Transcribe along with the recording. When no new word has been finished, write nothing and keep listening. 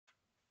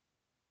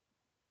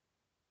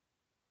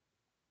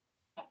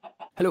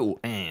Hello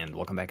and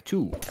welcome back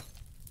to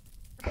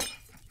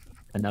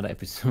another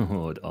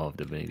episode of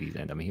Divinity,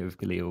 and I'm here with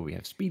Kirleo. We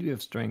have speed, we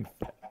have strength.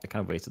 I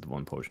kind of wasted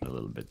one potion a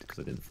little bit because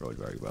I didn't throw it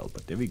very well,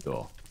 but there we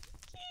go.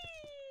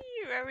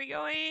 Where are we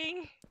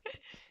going?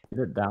 Is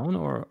it down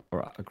or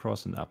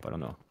across and up? I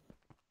don't know.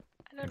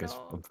 I guess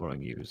don't know. I'm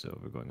following you, so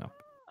we're going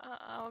up.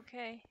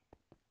 Okay.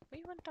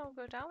 We want to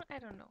go down? I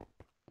don't know.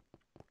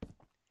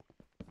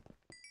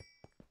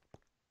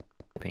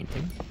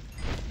 Painting.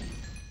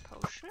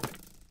 Potion.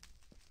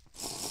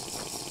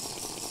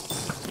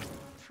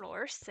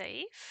 Floor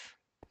safe.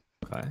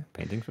 Okay,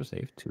 paintings were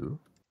safe too.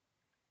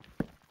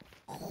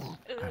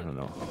 I don't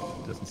know.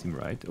 Doesn't seem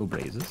right. Oh,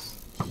 blazes.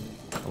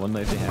 I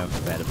wonder if they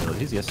have bad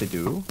abilities. Yes, they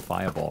do.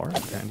 Firebar,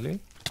 apparently.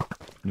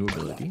 New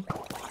ability.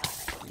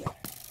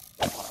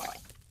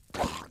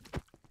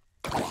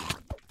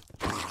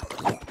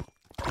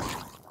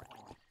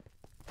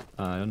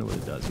 I don't know what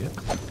it does yet.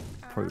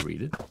 Probably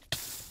read it.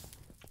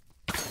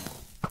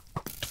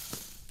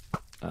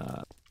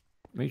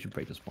 Maybe you should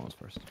break the spawns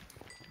first.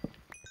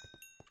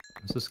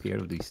 I'm so scared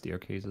of these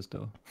staircases,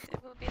 though. There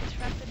will be a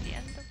trap at the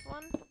end of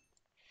one.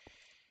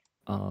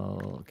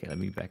 Okay, let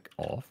me back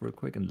off real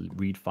quick and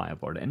read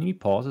Firebar. The enemy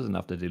pauses and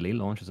after delay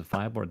launches a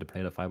Firebar. The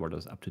player of Firebar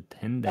does up to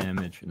 10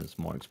 damage in a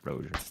small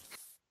explosion.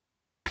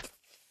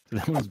 So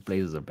those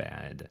blazes are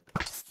bad.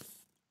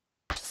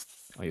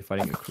 Are you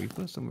fighting a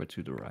creeper somewhere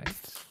to the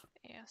right?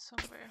 Yeah,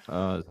 somewhere.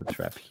 There's a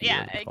trap here.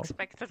 Yeah, I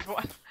expected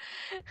one.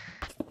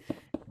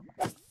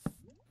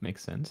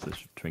 Makes sense. This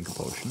should drink a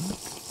potion.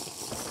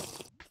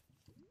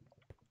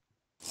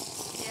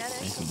 Yeah,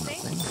 there's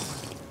something.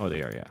 Oh,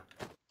 there, yeah.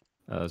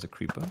 There's a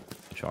creeper,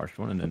 a charged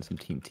one, and then some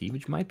TNT,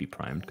 which might be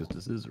primed because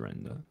this is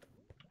render.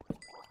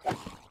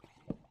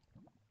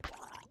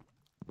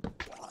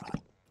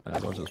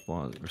 There's also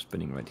spawn. We're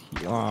spinning right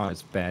here. Oh,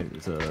 it's bad.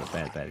 It's a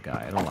bad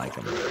guy. I don't like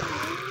him.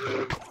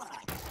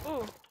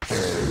 Ooh.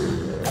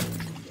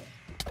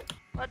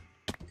 But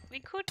we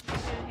could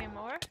kill him,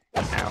 or?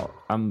 Ow!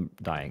 I'm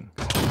dying.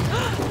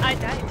 I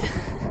died.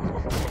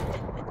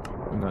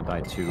 I'm gonna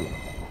die too.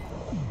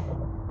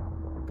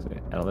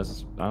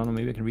 Elvis, I don't know.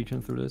 Maybe I can reach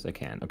him through this. I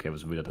can. Okay, it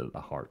was weird at the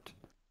heart.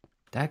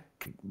 That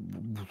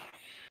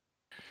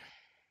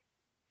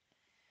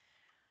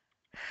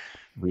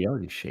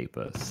reality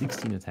shaper,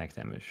 16 attack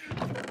damage.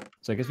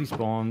 So I guess we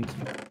spawned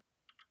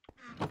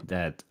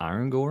that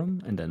iron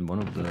golem, and then one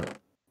of the.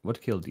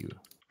 What killed you?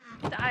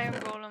 The iron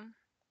golem.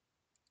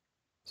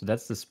 So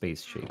that's the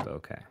space shaper.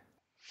 Okay.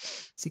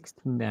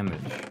 16 damage,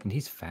 and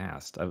he's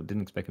fast. I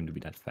didn't expect him to be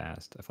that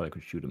fast. I thought I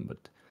could shoot him,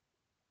 but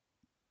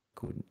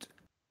couldn't.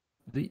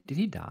 Did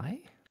he die?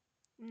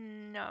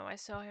 No, I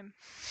saw him.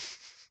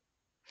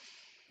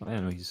 Oh, I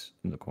don't know. He's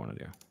in the corner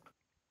there.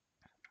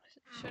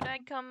 Should I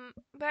come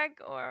back,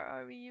 or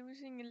are we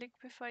using a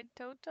liquefied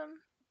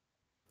totem?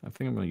 I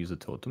think I'm gonna use a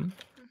totem.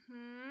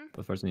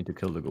 But first I need to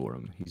kill the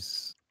golem.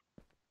 He's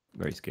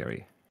very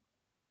scary.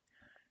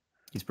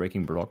 He's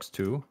breaking blocks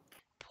too.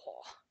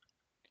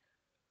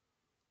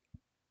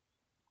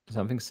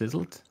 Something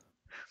sizzled.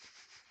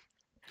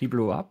 He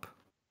blew up.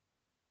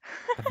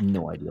 I have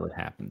no idea what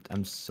happened.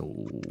 I'm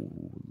so...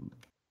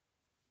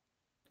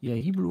 Yeah,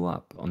 he blew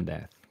up on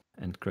death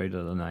and created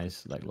a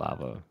nice like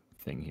lava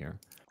thing here.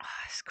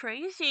 It's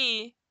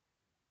crazy.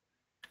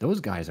 Those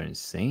guys are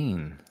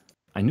insane.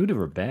 I knew they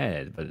were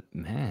bad, but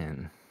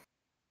man,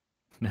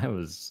 that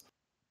was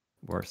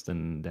worse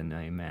than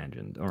I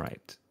imagined. All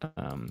right.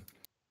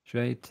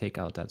 Should I take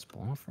out that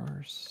spawner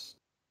first?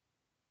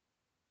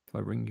 If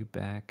I bring you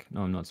back?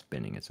 No, I'm not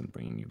spinning it, so I'm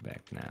bringing you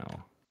back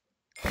now.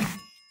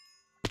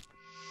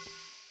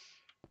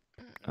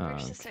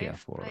 Where's the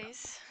safe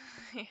place?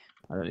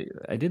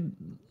 I did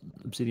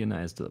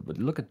obsidianize the, but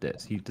look at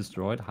this. He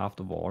destroyed half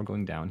the wall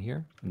going down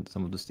here and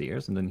some of the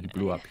stairs, and then he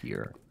blew up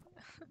here.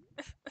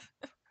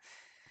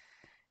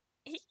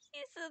 He's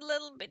a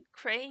little bit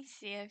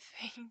crazy, I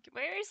think.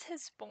 Where is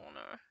his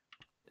spawner?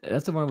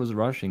 That's the one I was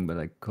rushing, but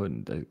I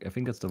couldn't. I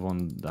think that's the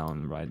one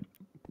down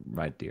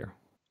right there.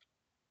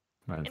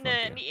 Right in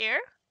the air?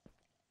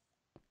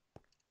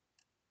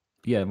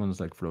 Yeah, the one's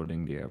like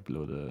floating there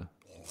below the...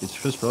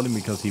 It's just floating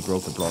because he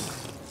broke the block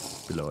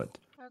below it.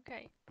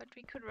 Okay, but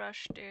we could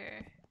rush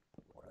there.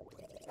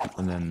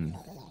 And then...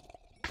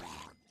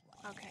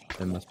 Okay.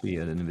 There must be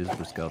an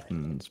invisible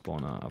skeleton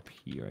spawner up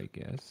here, I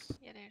guess.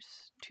 Yeah,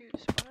 there's 2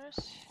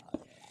 spawners.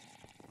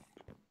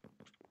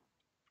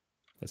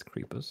 That's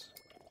creepers.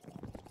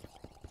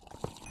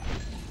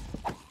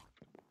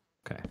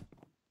 Okay.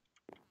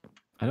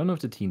 I don't know if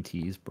the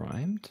TNT is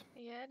primed.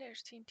 Yeah,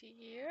 there's TNT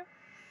here.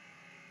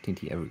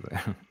 TNT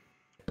everywhere.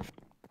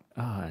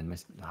 And my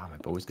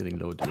bow is getting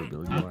low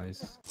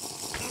durability-wise.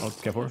 Oh,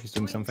 careful, he's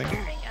doing something.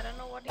 I don't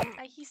know what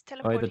he's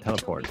teleporting. Oh, the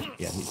teleport.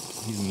 Yeah,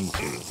 he's mean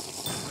too.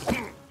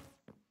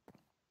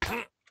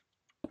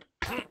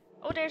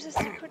 Oh, there's a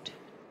secret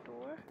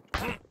door.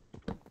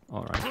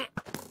 Alright.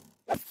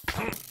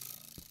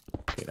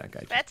 Okay, that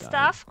guy Bad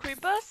stuff,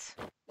 creepers.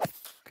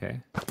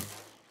 Okay.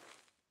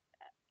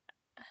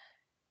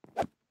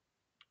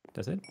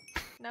 That's it?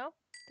 No,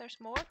 there's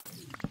more.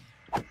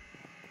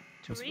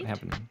 What's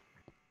happening?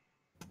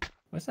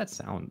 What's that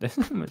sound? There's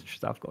so much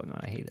stuff going on.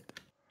 I hate it.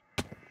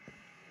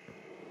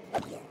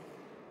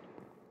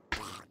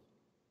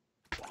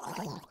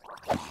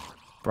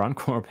 Brown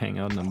Corp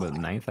hangout number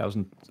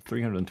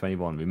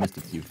 9,321. We missed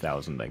a few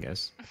thousand, I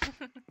guess.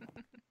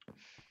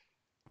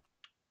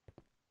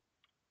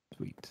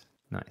 Sweet.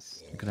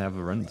 Nice. I could have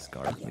a run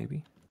scarf,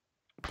 maybe.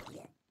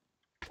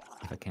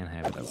 If I can't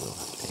have it, I will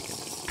take it.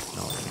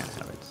 No, I can't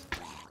have it.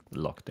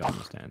 Locked down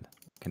the stand.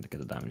 Can't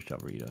get a diamond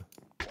shovel either.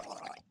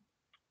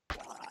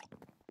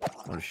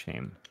 What a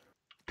shame.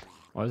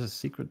 Oh, there's a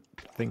secret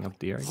thing up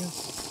there, I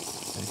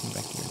guess? Anything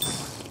back here?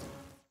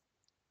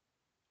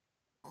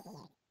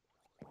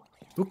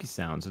 Spooky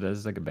sound, so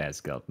there's like a bad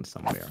skeleton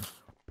somewhere.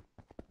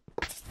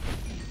 But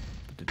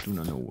I do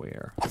not know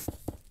where.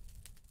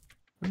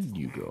 Where did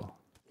you go?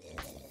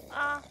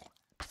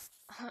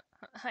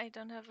 I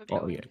don't have a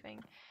glowing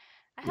thing.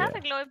 I have a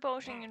glow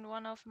potion in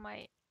one of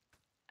my...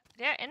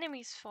 There are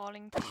enemies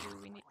falling too.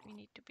 We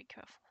need to be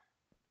careful.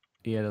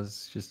 Yeah,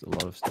 there's just a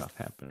lot of stuff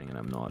happening and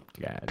I'm not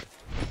glad.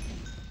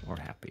 Or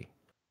happy.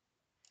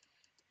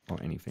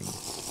 Or anything.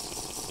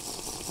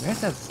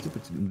 Where's that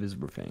stupid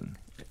invisible thing?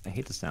 I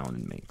hate the sound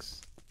it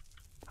makes.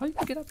 How did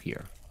you get up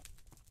here?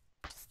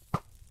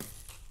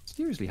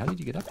 Seriously, how did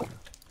you get up here?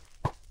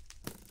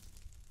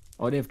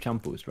 Oh, they have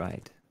jump boost,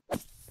 right?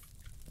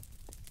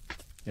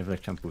 They have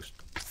like jump boost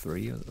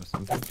 3 or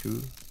something,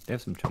 2. They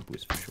have some jump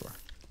boost for sure.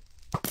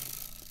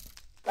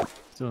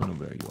 Still don't know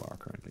where you are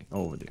currently.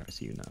 Oh, over there, I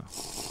see you now.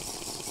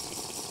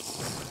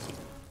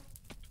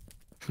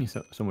 He's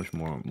so much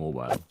more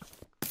mobile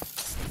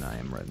than I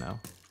am right now.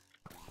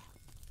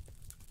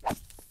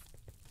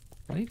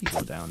 Why did he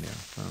go down there?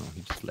 Oh,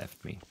 he just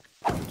left me.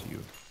 To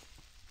you.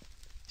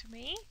 To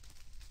me?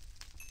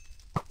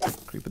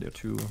 Creeper there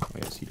too. Oh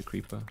yeah, I see the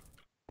creeper.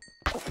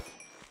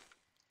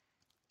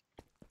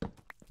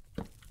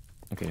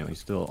 Okay, no, he's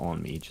still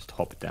on me. Just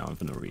hop down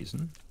for no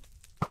reason.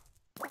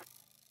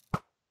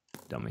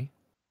 Dummy.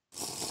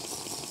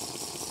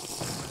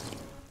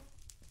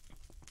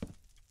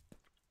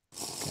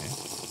 Okay.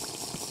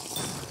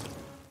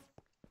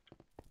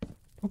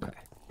 Okay.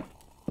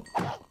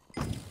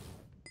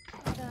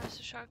 There's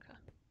a shark.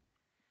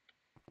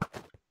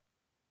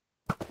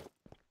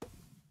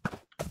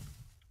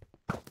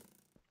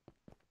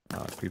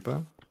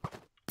 Creeper.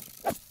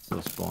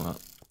 Still spawn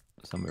up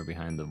somewhere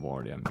behind the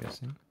ward, I'm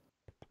guessing.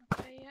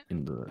 Okay, yeah.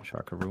 In the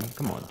Sharka room.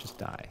 Come on, just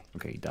die.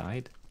 Okay, he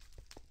died.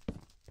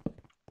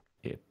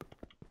 Yep.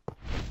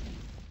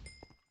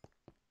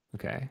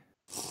 Okay.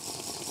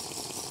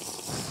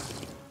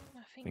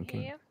 Nothing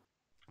Thinking. here.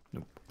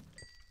 Nope.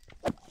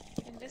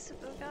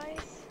 Invisible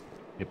guys.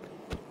 Yep.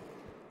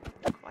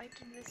 Quite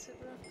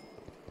invisible.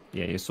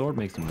 Yeah, your sword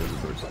makes them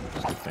visible, which is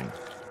a good thing.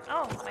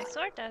 Oh, my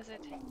sword does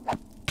it.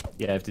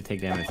 Yeah, if they take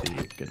damage, they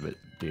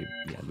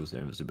lose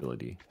their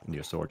invisibility, and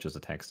your sword just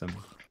attacks them.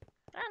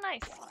 Ah,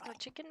 nice. A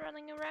chicken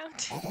running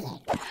around.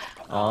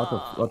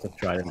 Oh, lots of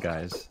trident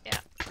guys. Yeah.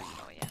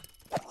 Oh, yeah.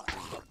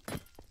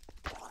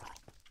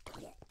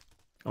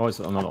 Oh, it's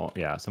not all.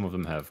 Yeah, some of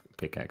them have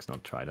pickaxe,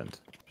 not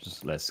trident, which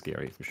is less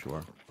scary for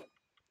sure.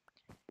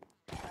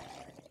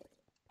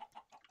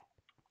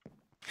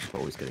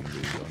 Always getting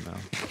really low now.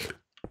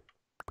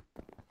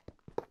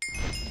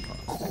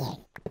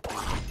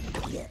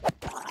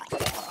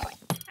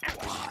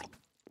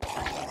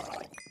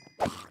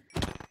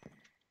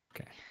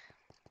 Okay.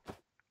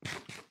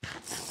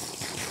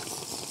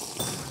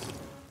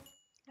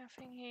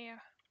 Nothing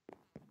here.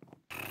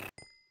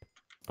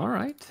 All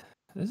right,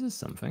 this is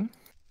something.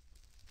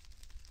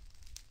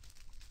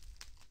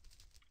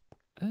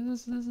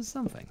 This is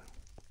something.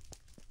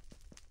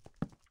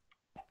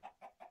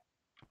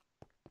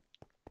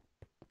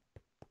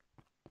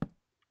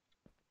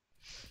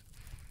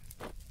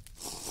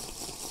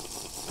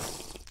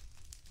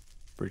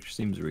 Bridge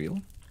seems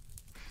real,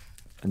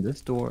 and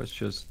this door is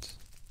just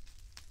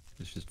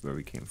where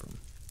we came from.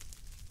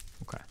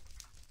 Okay.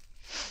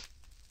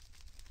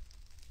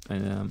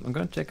 And I'm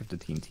gonna check if the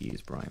TNT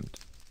is primed.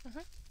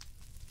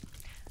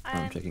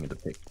 I'm checking at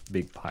the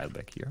big pile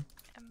back here.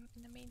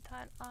 In the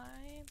meantime,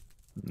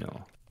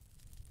 No.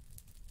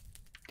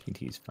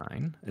 TNT is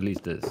fine. At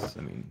least this.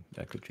 I mean,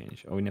 that could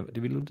change. Oh,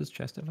 did we loot this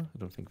chest ever? I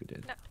don't think we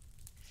did. No.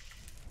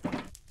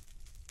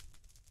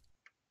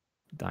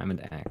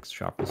 Diamond axe,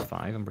 sharpness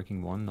 5. I'm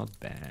breaking 1. Not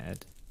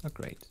bad. Not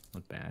great.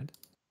 Not bad.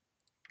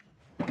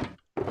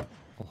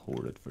 I'll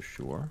hold it for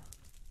sure.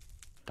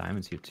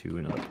 Diamonds here too.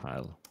 Another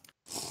pile.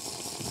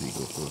 Should we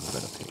go for a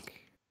better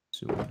pick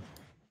soon?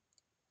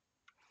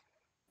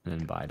 And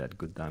then buy that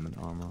good diamond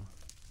armor.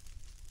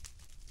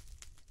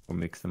 Or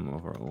mix them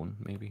of our own,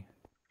 maybe.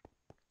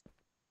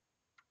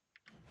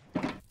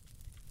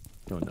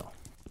 Don't know.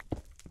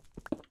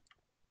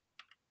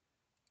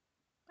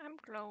 I'm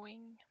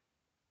glowing.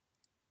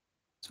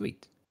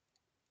 Sweet.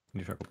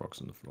 New shark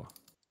box on the floor.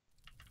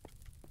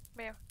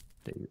 Where?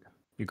 There you go.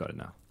 You got it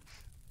now.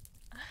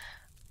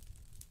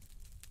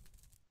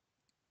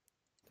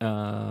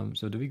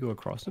 So do we go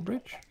across the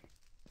bridge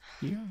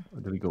here? Or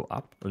do we go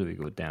up? Or do we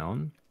go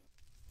down?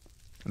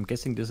 I'm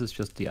guessing this is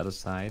just the other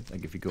side.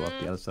 Like if you go up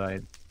the other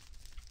side.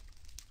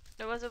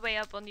 The was a way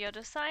up on the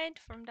other side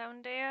from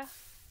down there.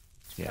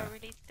 Yeah.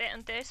 Probably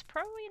and there's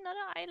probably another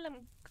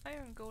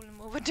iron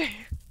golem over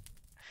there.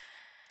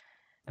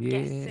 I'm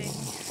guessing.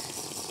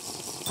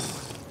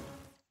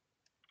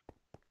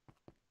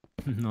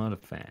 Not a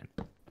fan.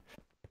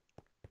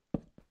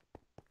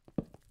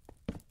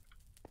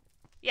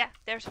 Yeah,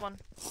 there's one.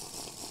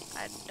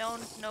 I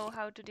don't know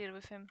how to deal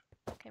with him.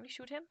 Can we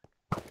shoot him?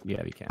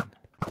 Yeah, we can.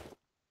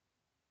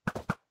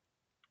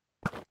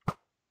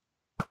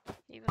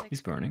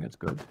 He's burning, that's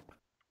good.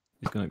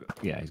 He's gonna go,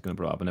 yeah, he's gonna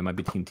blow up, and there might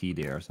be TNT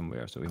there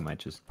somewhere, so he might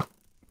just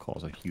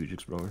cause a huge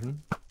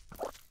explosion.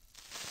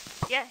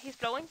 Yeah, he's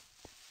blowing.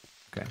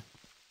 Okay.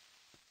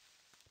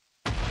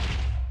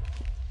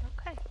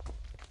 Okay.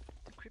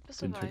 The creeper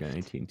survived. Didn't trigger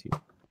any TNT.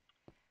 Of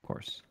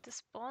course. The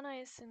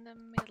spawner is in the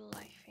middle,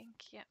 I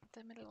think. Yeah,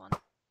 the middle one.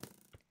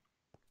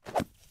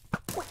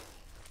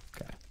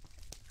 Okay.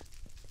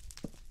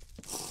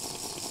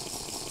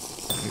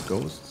 Here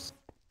ghosts.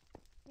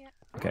 Yeah.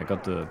 Okay, I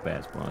got the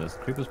bad spawn. There's the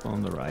creeper spawn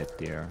on the right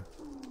there.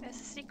 There's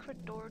a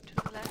secret door to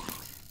the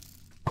left.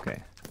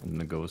 Okay, and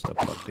the ghost up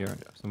there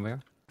somewhere.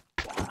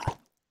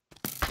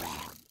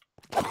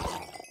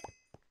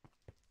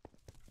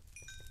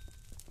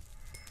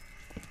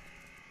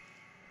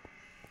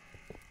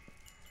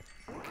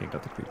 Okay,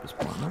 got the creeper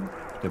spawn.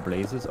 The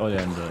blazes. Oh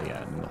yeah, in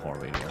the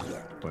hallway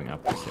there, going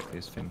up the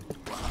staircase thing.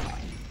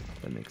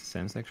 That makes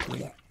sense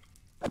actually.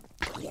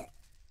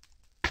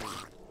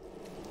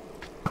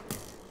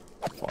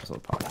 Fossil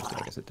particles, I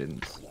guess it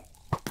didn't.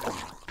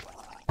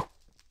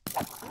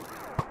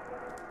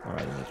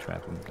 Alright, in the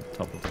trap on the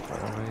top of the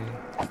hallway.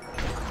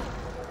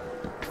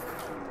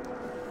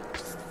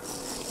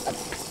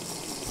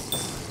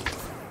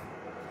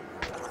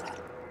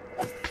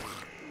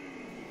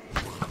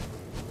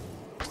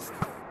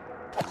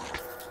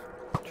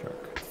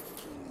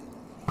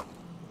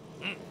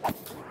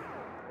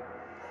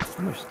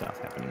 Too much stuff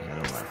happening here, I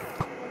don't like it.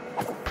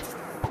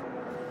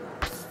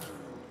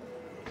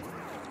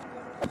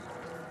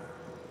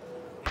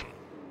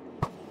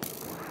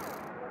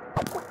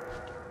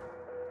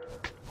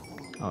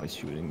 Oh, he's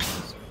shooting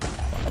his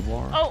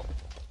firewall. Oh!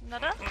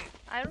 Another?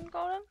 Iron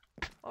golem?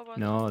 Or what?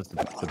 No, it's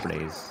the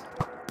blaze.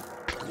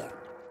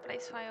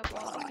 Blaze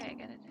fireball. Okay, I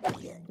get it.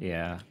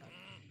 Yeah.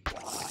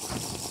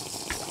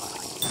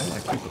 Where did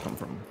that creeper come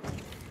from?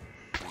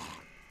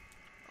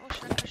 Oh,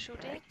 Shanka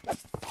shooting.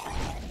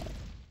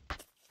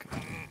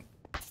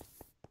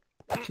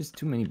 Just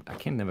too many. I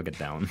can never get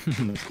down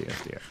the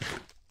stairs there.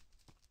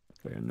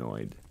 Very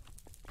annoyed.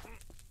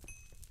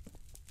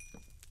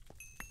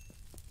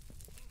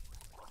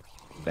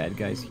 Bad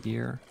guys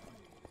here.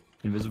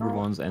 Invisible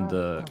ones and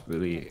the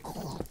really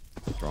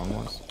strong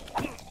ones.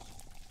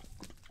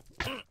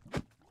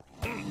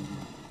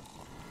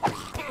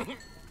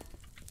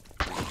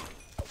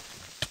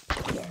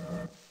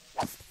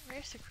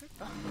 Where's the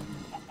creeper?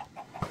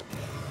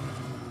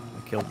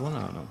 I killed one?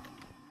 I don't know.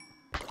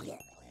 Yeah.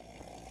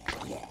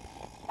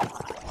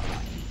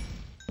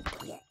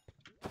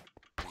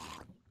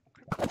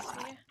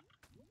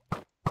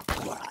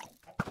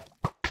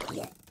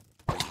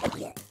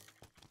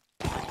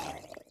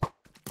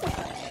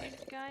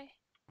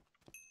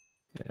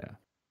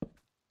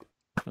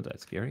 Not that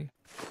scary.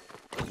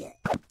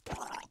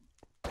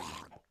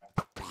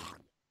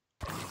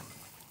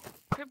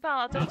 Creeper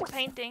out of the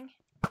painting.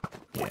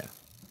 Yeah.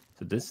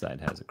 So this side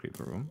has a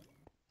creeper room.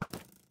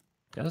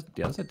 The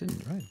other side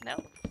didn't, right?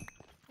 No.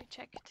 We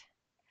checked.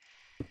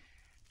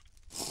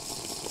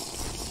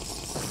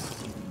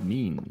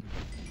 Mean.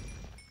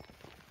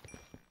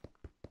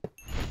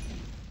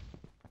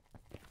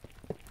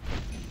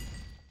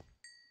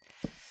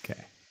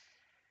 Okay.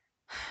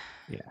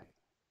 Yeah.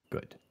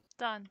 Good.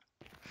 Done.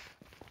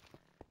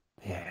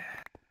 Yeah.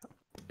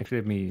 Actually,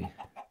 let me...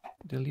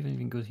 Did I leave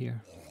anything good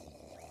here?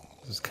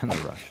 This is kind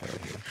of rush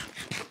right here.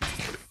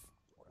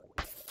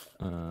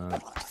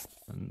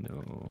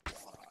 No.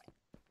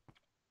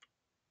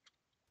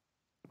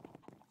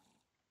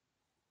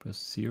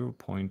 Plus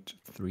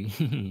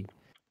 0.3.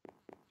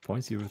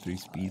 0.03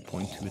 speed,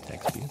 0.2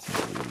 attack speed. That's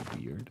really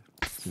weird.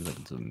 Seems like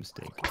it's a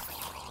mistake.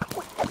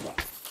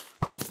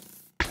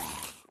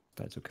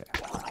 That's okay.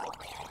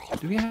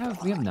 Do we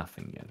have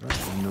nothing yet, right?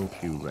 We have no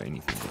cube or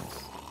anything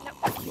else.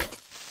 Nope.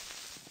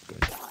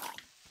 Good.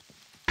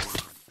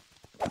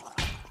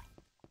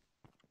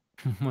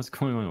 What's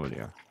going on over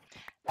there?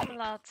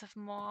 Lots of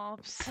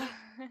mobs.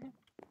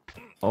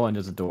 Oh, and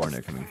there's a door and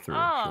they're coming through.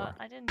 Oh, Sure.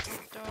 I didn't see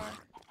the door.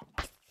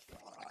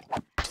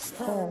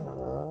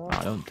 Oh,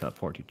 don't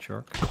teleport, you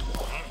jerk.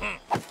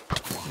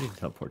 Where did you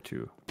teleport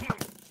to?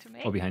 To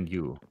me? Oh, behind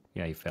you.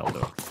 Yeah, he fell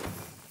though.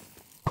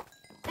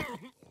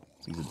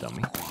 He's a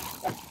dummy.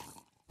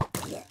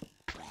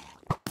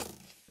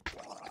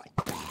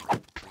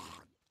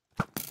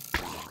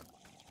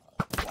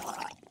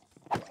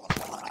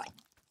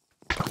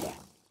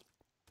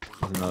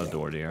 There's another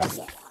door there. Yeah, I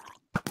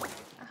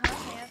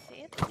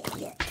see it.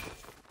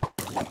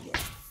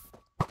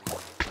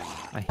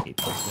 I hate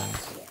these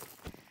guys.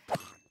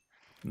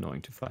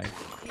 Annoying to fight.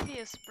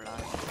 Hideous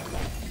blood.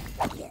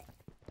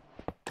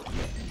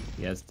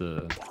 He has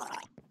the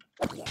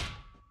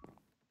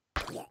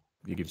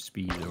you give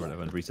speed or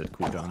whatever and reset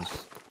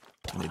cooldowns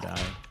when they die.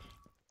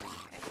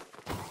 Okay.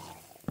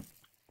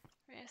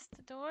 Where's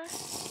the door?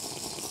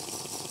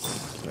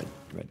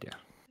 Right there.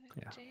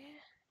 Yeah.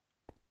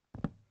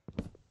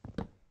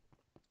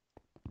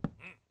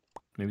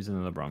 Maybe it's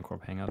another brown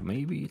corp hangout.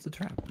 Maybe it's a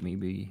trap.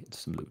 Maybe it's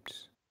some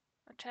loot.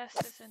 A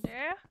chest is in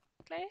there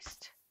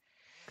placed.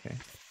 Okay.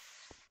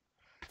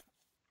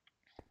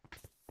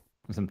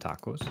 And some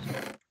tacos.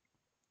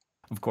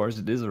 Of course,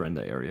 it is a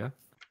render area.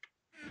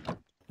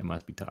 It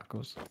must be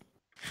tacos.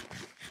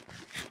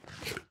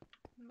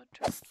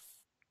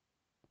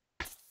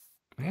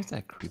 Where's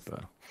that creeper?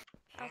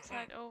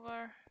 Outside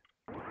over.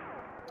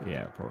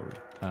 Yeah, probably.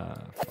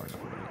 Far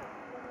enough away.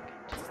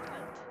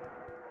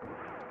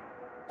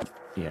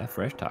 Yeah,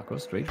 fresh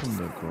tacos straight from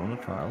the Corona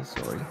trials.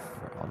 Sorry,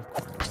 we're out of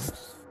corn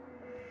dogs.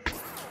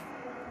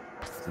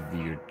 It's a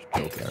weird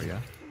joke area.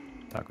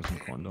 Tacos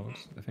and corn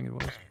dogs, I think it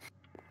was.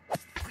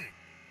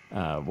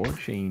 War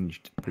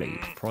changed plate.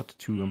 Prot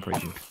 2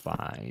 Operation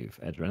 5.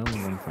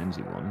 Adrenaline 1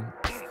 Frenzy 1.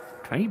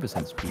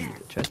 20% speed.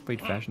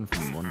 Chestplate fashion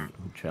from one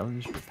who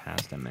challenged the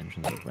past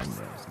dimensions of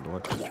render. As the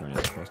Lord took journey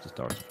across the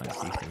stars to find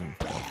Season and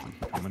Fortune.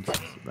 He commented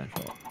his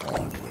adventure all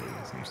the way.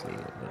 Some say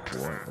that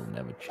war will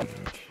never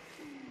change.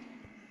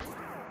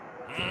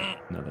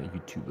 Another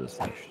YouTuber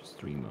 /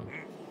 streamer.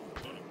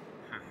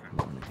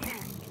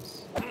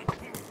 Changes.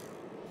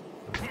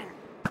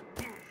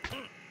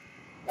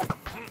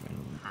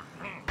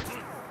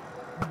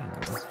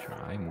 Let's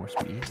try more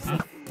speed.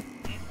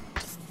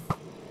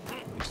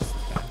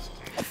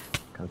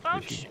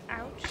 Ouch,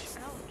 ouch,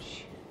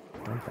 ouch.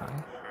 Don't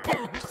die.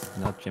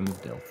 Not Gem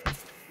of Delphi.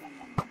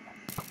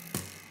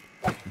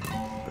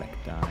 Black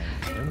die.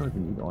 I don't know if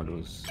you need all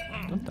those.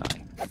 Don't die.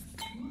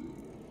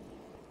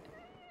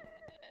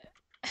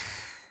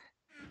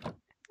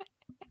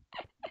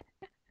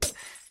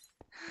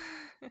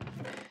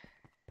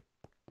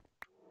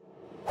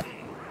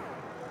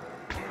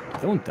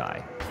 Don't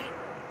die.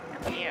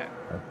 I'm here.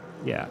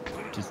 Yeah,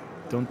 just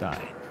don't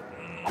die.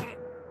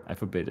 I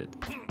forbid it.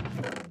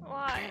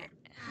 Why?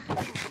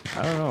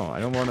 I don't know. I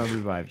don't want to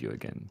revive you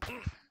again.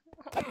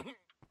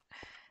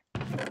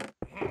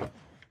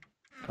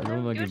 I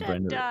don't want to give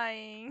Brenda.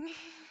 Dying.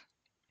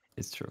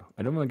 It's true.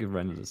 I don't want to give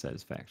Brenda the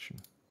satisfaction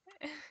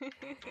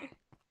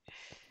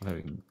of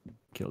having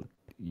killed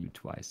you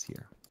twice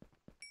here.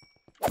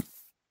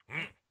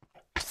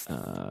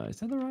 Is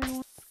that the right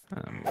one?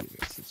 Maybe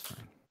it's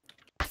fine.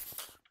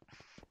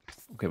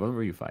 Okay, what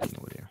were you fighting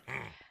over there?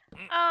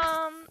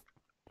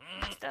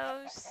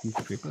 Those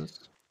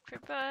creepers?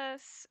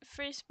 Creepers,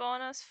 3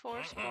 spawners,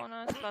 4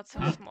 spawners, lots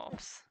of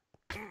mobs.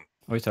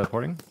 Oh, he's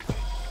teleporting? Oh,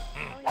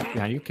 yeah.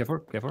 Behind you, careful,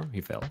 careful. He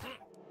fell.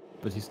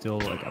 But he's still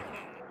like up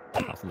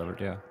half the level,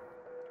 yeah.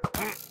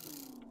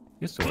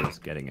 Your sword is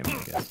getting him,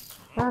 I guess.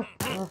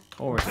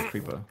 Oh, it's a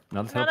creeper.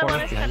 Another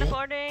one is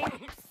teleporting.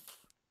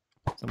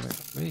 Somewhere.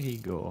 Where did he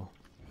go?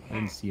 I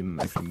didn't see him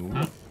actually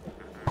move.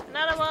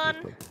 Another one.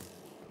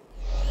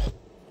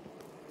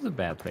 This is a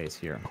bad place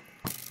here.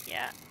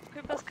 Yeah,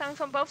 creepers coming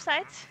from both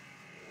sides.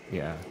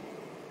 Yeah.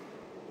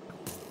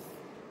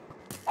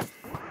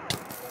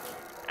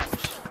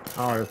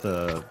 Oh, there's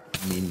a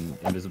mean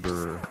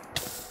invisible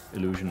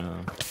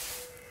illusioner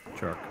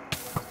shark.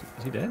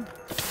 Is he dead?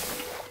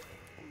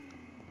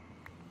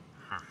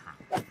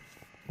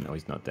 No,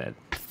 he's not dead.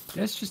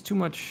 There's just too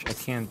much. I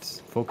can't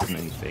focus on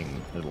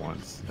anything at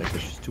once. Like,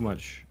 there's just too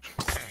much.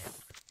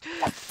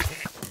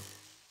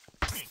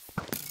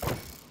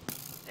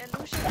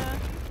 Illusioner.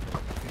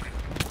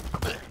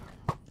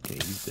 Okay,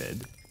 he's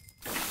dead.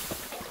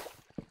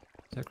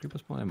 Is that creeper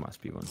spawn? There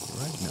must be one here,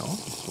 right? No?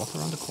 Just walk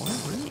around the corner?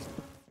 Really?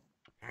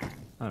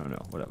 I don't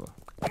know. Whatever.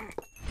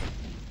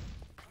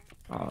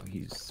 Oh,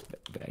 he's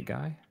a bad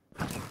guy.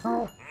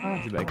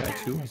 He's a bad guy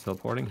too. He's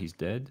teleporting. He's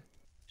dead.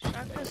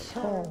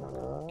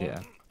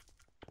 Yeah.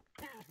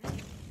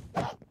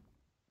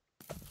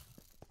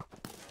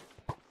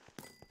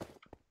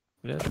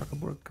 Did that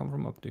chocobird come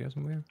from up there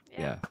somewhere?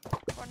 Yeah.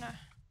 Corner.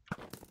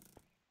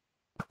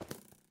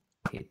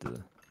 Hate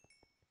the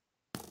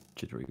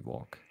jittery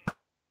walk.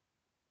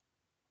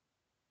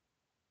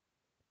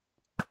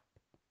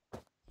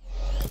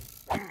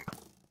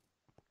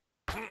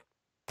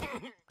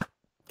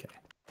 Okay.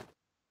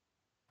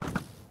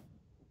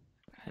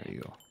 There you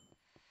go.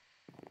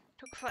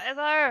 Took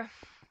forever.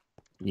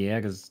 Yeah,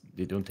 because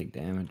they don't take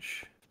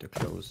damage if they're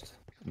closed.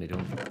 And they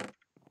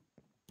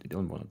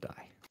don't want to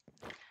die.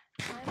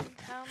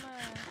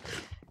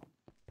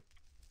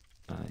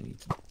 I need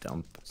to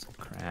dump some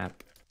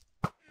crap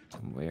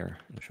somewhere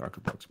in the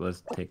shulker box, but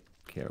let's take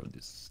care of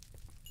this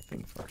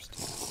thing first.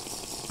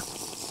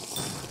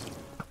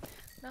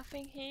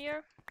 Nothing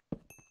here.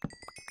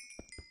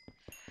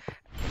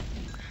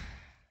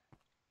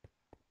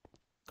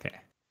 Okay.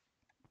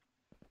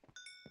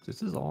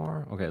 This is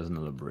our... Okay, there's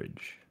another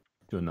bridge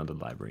to another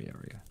library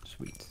area.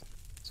 Sweet.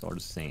 It's all the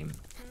same.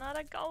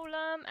 Another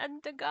golem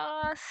and the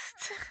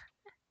ghost.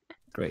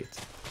 Great.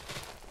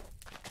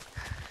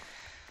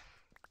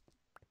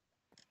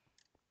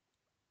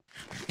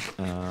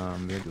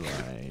 Where do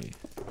I...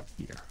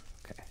 Here.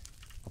 Okay.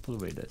 I'll put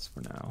away this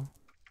for now.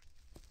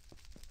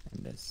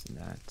 this and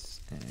that.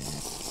 And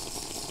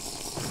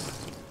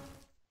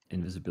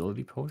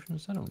invisibility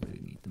potions, I don't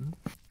really need them.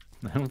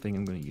 I don't think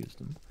I'm going to use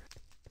them.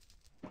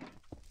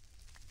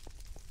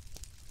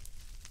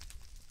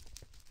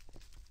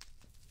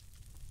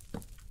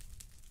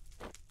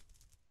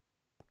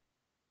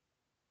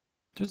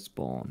 Just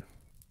spawn.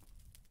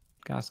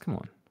 Ghast, come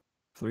on.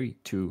 3,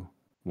 2,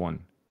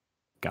 1.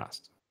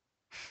 Ghast.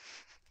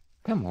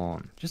 Come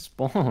on, just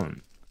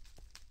spawn.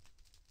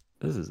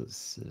 This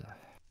is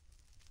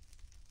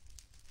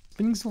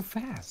spinning so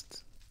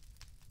fast.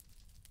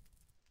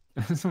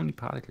 There's so many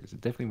particles.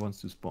 It definitely wants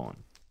to spawn.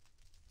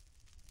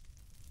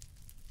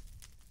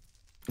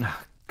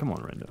 Ah, come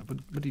on, Render.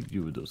 What did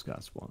you do with those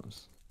gas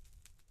spawners?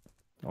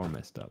 All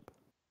messed up.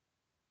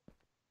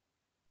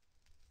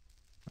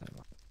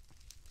 Whatever.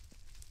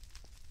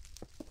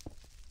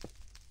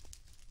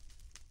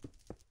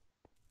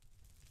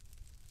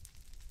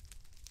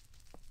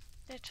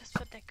 They're just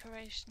for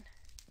decoration.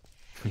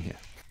 Yeah.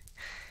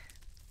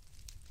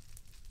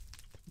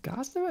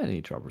 Gas never had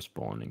any trouble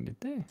spawning, did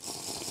they?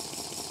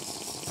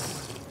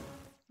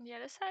 The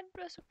other side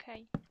was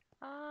okay.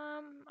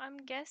 I'm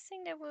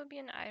guessing there will be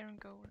an iron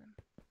golem.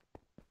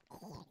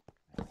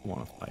 I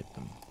wanna fight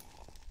them.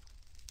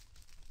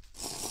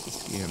 They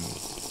scare me.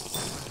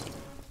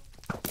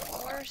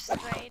 Or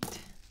straight.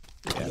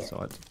 Yeah, I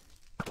saw it.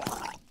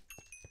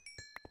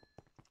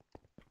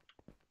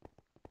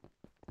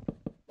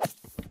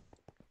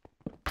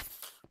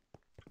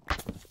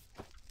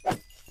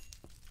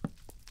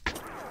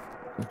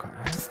 Okay.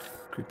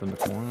 Creep in the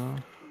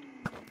corner.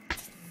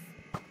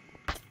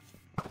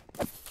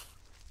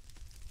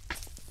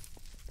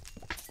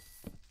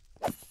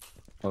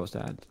 What was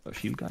that? A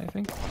shield guy, I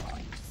think?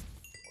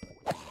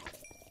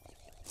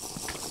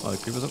 Oh, the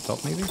creeper's up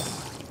top, maybe?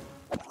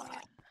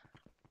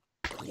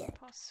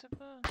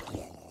 Possible.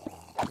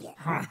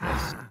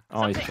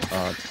 Oh, he's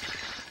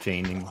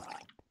chaining.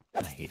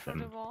 I hate From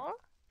them. the wall?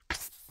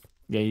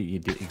 Yeah, he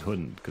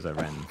couldn't because I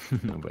ran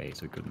away,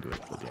 so he couldn't do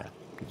it. But yeah,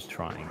 he was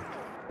trying.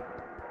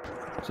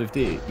 So if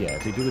they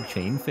do the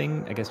chain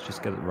thing, I guess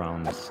just get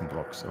around some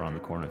blocks around the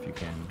corner if you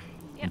can.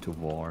 Yep. Into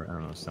war, I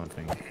don't know,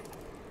 something.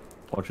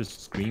 Or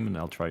just scream and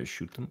I'll try to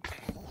shoot them.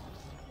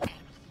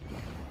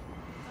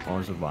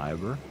 Or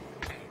Survivor.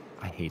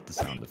 I hate the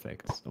sound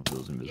effects of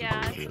those invisible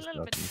Yeah, it's a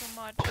little bit buttons. too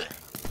much.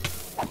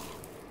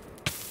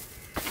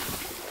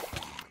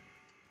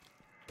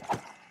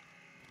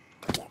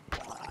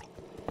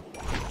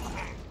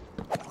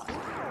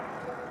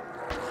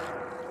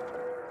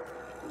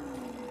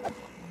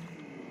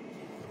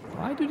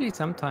 Why do they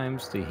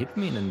sometimes hit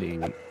me and then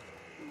they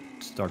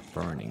start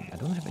burning? I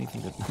don't have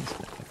anything that does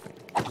that, I think.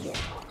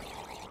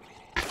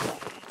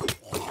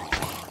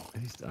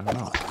 At least, I don't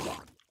know.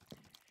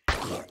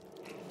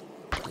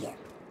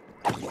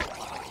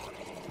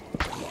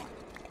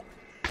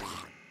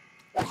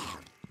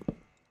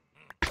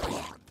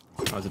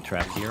 Oh, there's a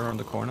trap here on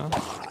the corner.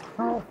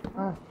 I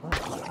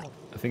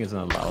think it's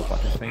an lava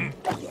bucket thing.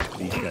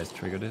 These guys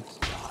triggered it.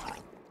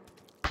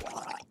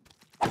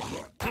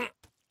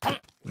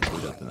 Maybe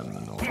that's in the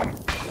middle.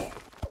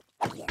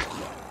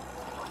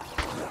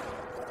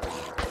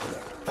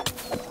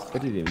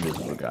 Where did the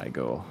invisible guy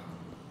go?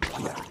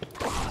 Yeah.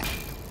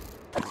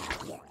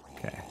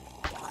 Okay.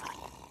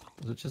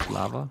 Was it just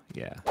lava?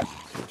 Yeah.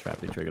 So the trap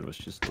they triggered was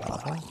just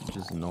lava, which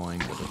is annoying,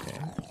 but okay.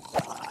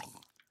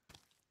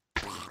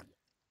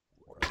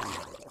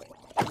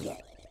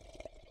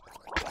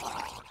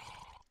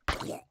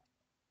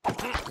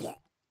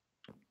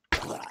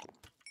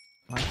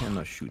 Why can't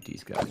I shoot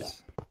these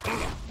guys?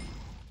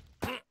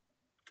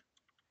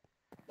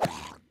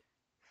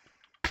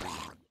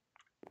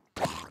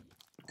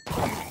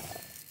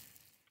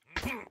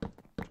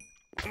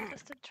 What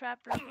does the trap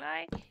look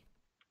like?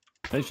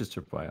 It's just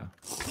tripwire.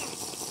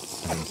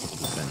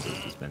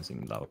 And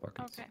dispensing lava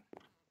buckets.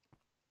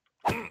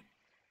 Okay.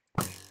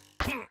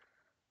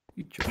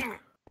 You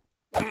jerk.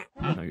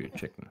 No, you're a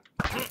chicken.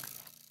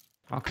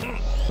 Okay.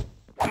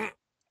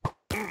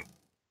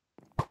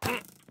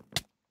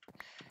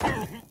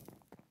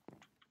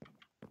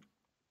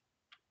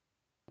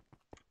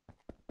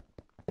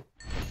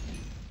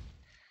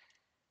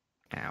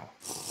 Ow.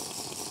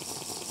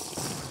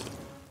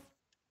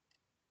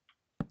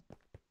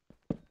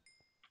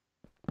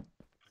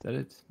 Is that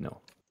it?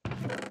 No.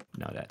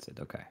 No, that's it.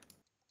 Okay.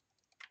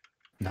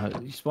 Now,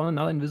 you spawn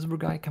another invisible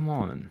guy? Come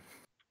on.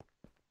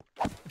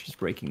 I'm just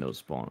breaking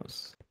those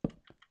spawners.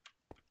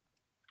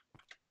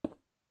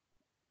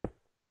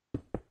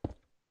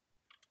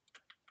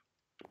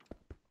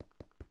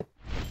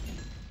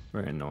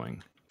 Very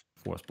annoying.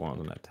 4 spawners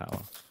on that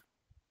tower.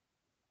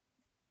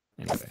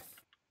 Anyway.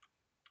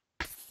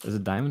 There's a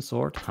diamond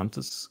sword,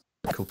 Hunter's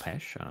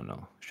Kopesh, I don't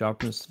know.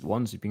 Sharpness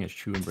 1, zipping as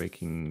 2 and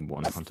breaking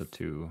 1, Hunter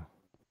 2.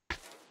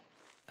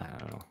 I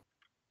don't know.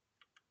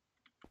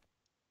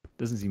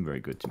 Doesn't seem very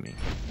good to me.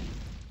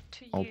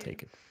 I'll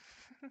take it.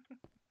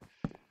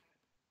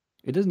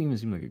 It doesn't even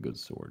seem like a good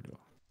sword, though.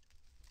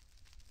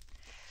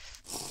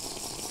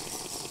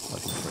 Oh, I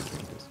can try to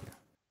drink this here.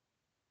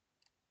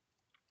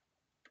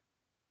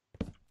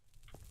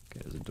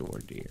 Okay, there's a door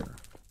there.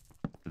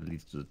 It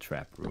leads to the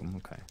trap room.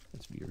 Okay,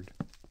 that's weird.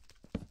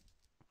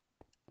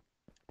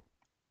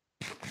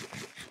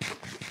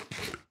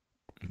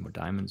 More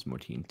diamonds, more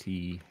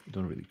TNT. I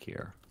don't really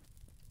care.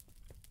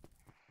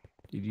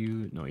 Did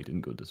you? No, you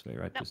didn't go this way,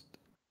 right? No. Just,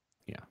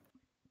 yeah.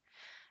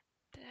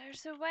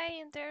 There's a way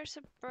and there's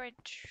a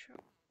bridge.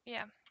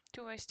 Yeah,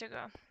 2 ways to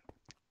go.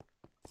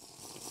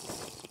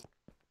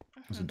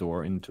 There's a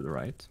door in to the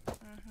right.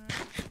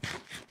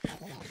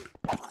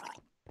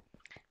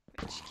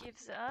 Which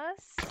gives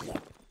us...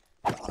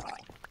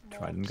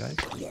 Trident guys?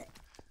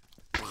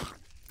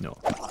 No,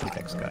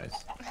 pickaxe guys.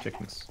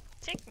 Chickens.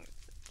 Chickens.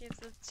 Gives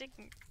us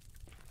chicken.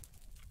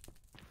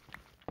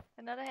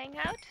 Another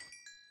hangout?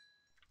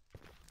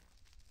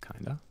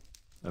 Kinda.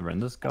 A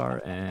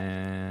RenderXR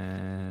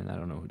and I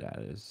don't know who that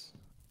is.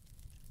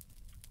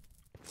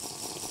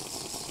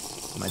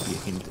 Might be a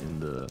hint in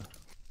the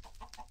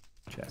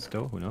chest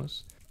though, who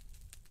knows?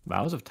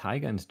 Vows of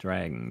Tiger and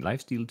Dragon.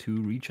 Lifesteal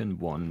 2, Regen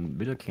 1,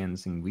 Bitter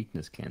Cleansing,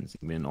 Weakness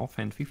Cleansing. With an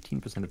offhand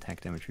 15%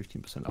 attack damage,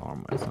 15%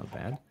 armor. That's not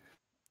bad.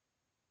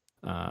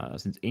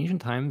 Since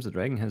ancient times, the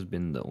dragon has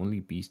been the only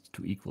beast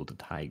to equal the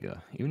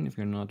tiger. Even if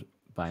you're not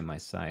by my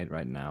side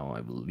right now, I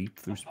will leap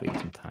through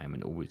space and time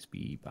and always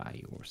be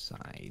by your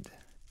side.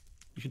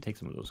 You should take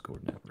some of those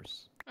golden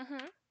apples.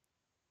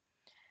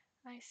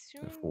 I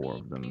soon Four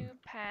need of them. new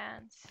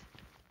pants.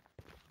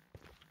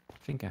 I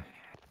think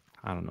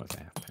I don't know if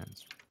I have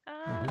pants.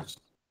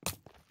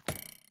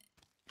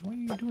 Why are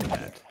you doing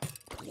that?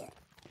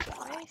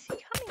 Where is he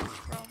coming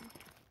from?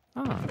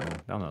 Ah,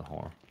 down that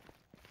hole.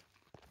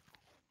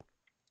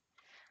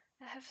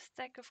 I have a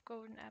stack of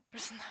golden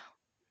apples now.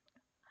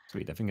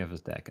 Sweet, I think I have a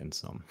stack and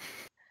some.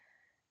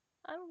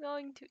 I'm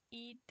going to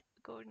eat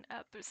golden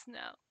apples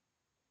now.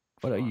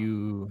 What are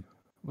you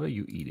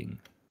eating,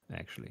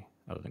 actually,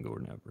 other than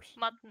golden apples?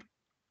 Mutton.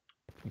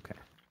 Okay.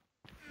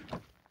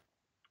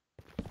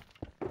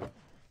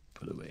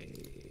 Put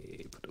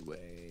away, put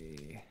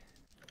away.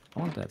 I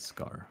want that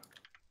scar.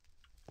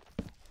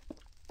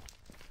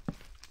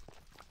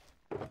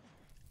 I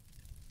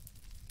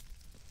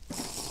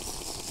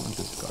want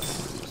this scar,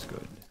 it looks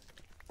good.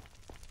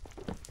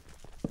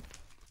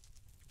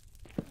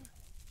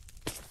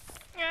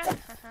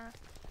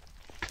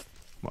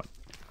 What?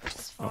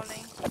 It's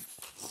falling.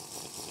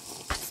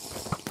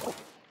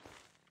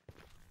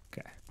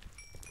 Okay.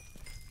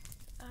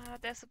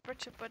 There's a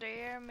bridge up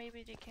there.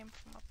 Maybe they came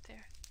from up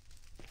there.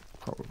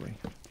 Probably.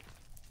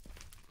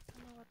 Don't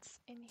know what's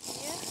in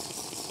here.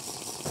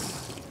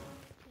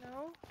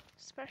 No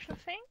special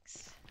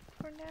things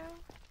for now.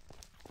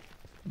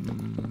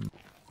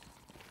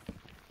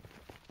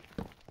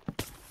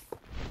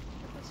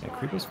 Yeah,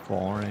 creeper's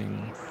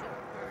falling.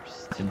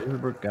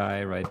 Invisible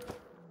guy right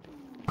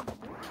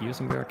here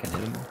somewhere. Can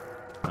hit him.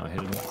 No, I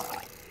hit him.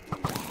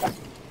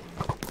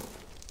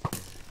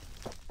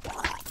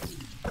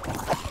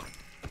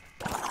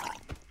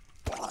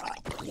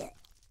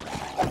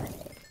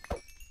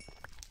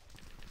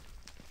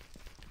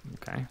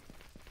 Okay.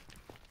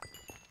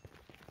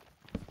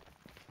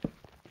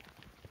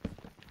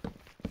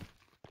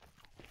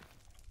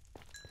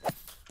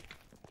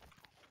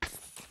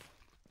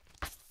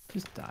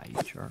 Just die,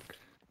 you jerk.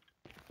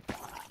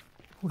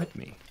 Who hit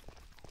me?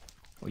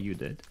 Oh, you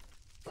did?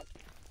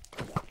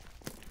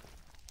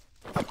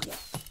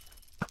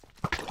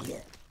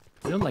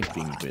 I don't like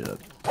being withered.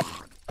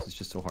 It's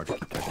just so hard to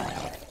keep track of my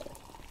health.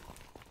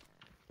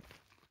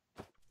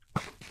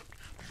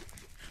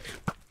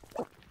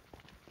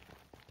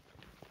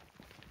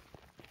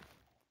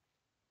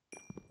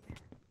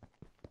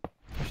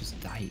 Just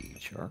die, you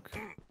jerk.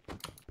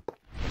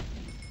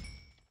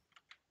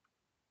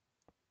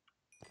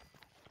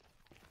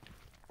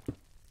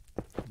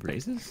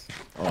 Blazes?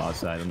 Oh,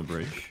 outside on the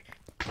bridge.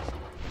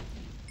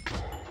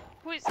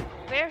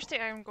 Where's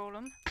the iron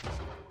golem?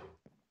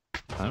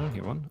 I don't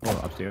hear one. Oh,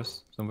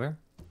 upstairs somewhere.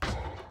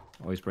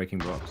 Oh, he's breaking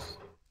blocks.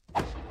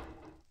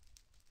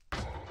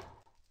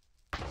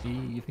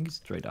 You think he's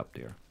straight up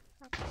there?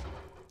 Okay.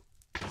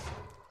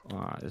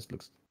 Ah, this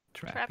looks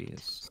trappy.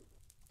 Lose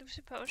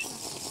a potion.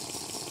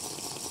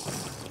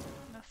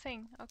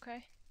 Nothing.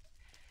 Okay.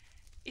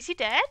 Is he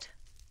dead?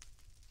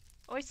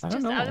 Or is he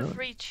just out of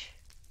reach?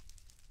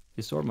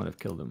 His sword might have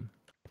killed him.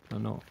 I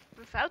don't know.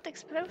 Without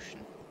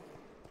explosion?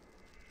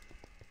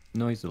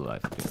 No, he's still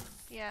alive.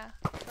 Yeah,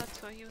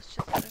 that's why he was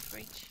just out of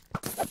reach.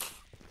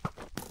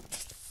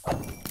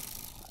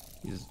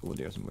 He's over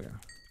there somewhere.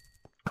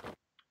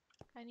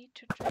 I need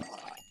to drink.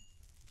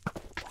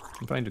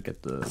 I'm trying to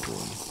get the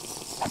golem.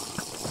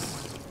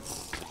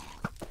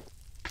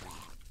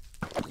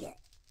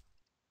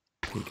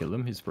 Can you kill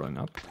him? He's throwing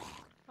up.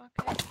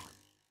 Okay.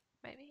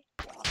 Maybe.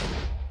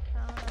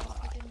 No,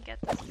 he didn't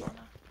get the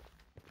spawner.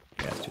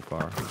 Yeah, it's too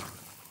far.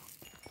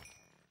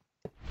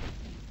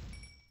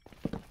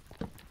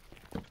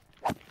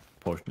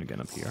 Potion again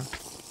up here.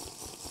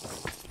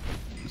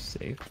 He's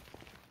safe.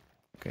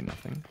 Okay,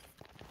 nothing.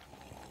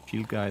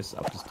 Shield guys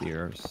up the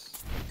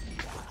stairs.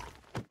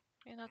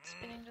 You're not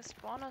spinning the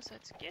spawner, so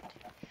it's good.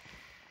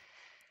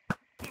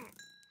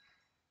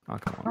 Oh,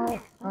 come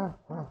on.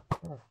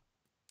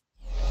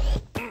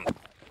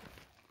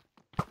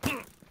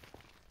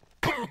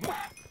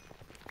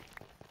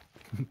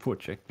 Poor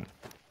chicken.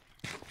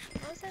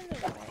 What's in the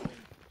way?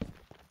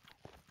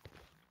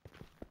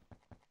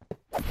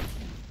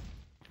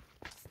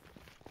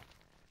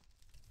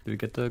 Did we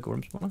get the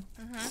golem spawner?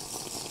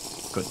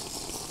 Good.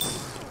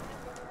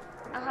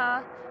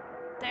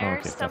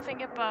 There's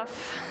something above.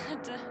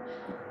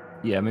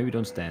 Yeah, maybe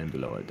don't stand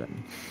below it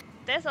then.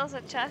 There's also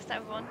a chest I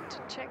want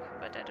to check,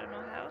 but I don't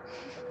know how.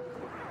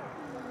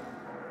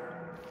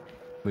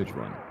 Which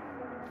one?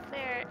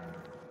 There.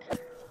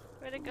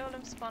 Where the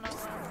golem spawner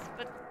was,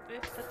 but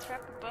with the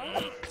trap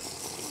above.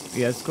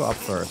 Yeah, let's go up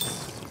first.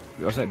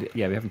 We also,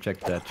 yeah, we haven't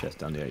checked that chest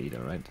down there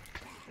either, right?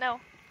 No.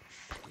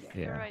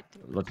 Yeah, you're right.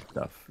 lots of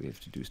stuff we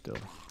have to do still.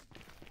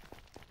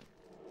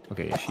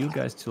 Okay, yeah, shield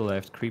guys to the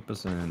left,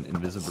 creepers and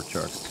invisible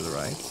sharks to the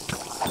right.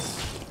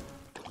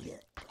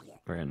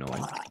 Very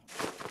annoying.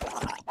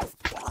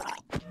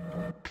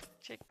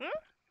 Chicken?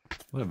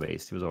 What a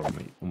waste, he was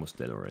almost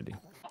dead already.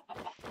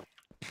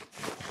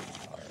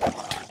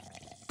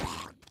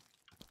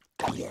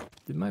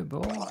 Did my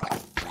bow?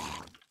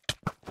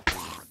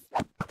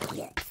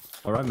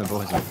 Alright, my bow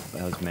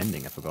has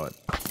mending, I forgot.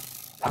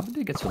 How did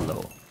it get so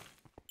low? I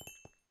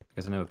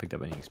guess I never picked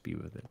up any XP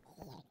with it.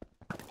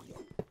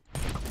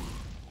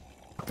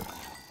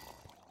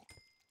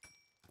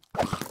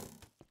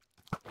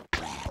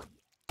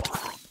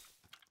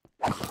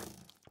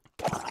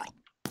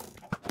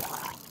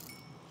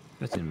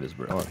 That's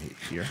invisible. Oh,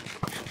 here.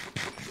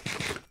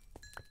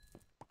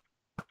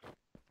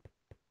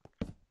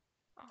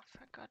 Oh, I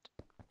forgot.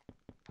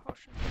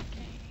 Potion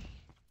decay.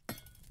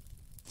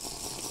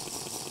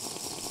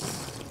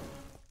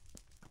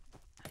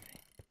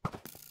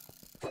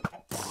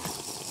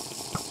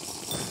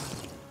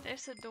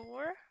 There's a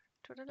door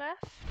to the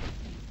left.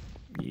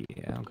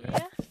 Yeah, okay.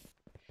 Yeah.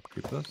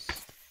 Creepers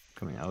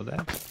coming out of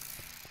that.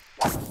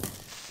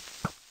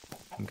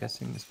 I'm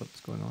guessing is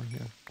what's going on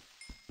here.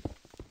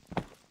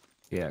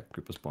 Yeah,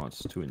 creeper spawns,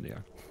 2 in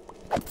there.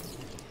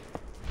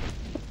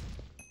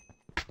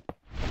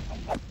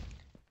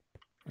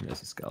 And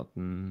there's a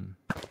skeleton.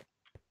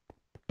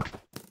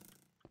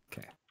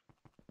 Okay.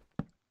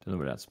 Don't know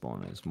where that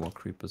spawn is. More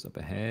creepers up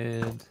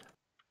ahead.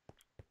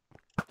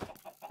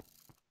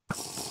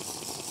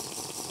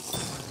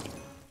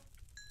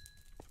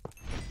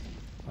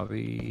 Are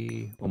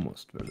we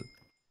almost?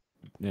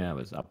 Yeah,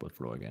 it's upward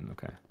flow again.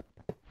 Okay.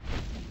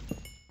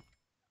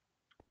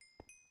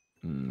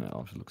 That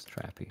also looks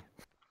trappy.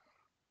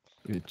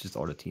 It's just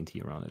all the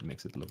TNT around it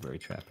makes it look very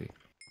trappy.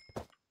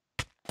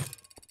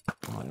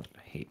 Oh, I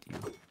hate you.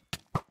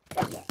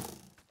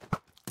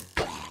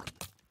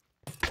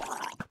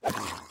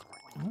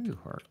 Oh, you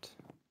hurt.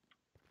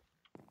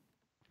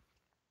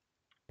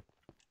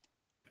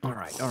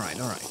 Alright.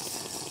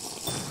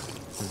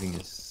 Everything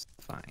is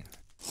fine.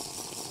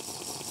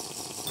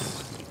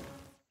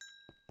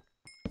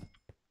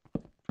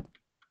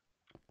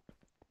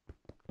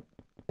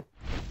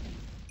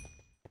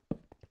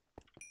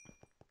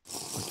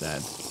 What's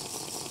that?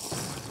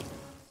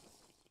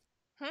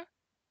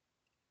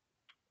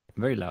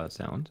 Very loud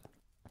sound.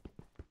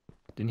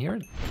 Didn't hear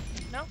it?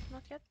 No,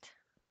 not yet.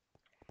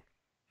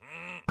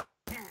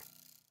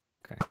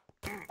 Okay.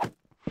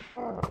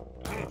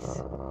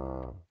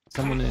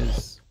 Someone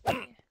is...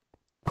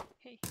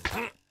 Hey.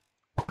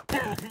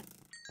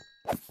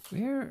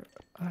 Where?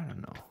 I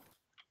don't know.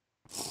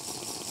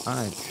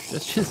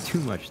 That's just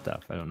too much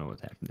stuff. I don't know what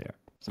happened there.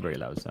 It's a very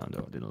loud sound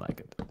though. I didn't like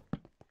it.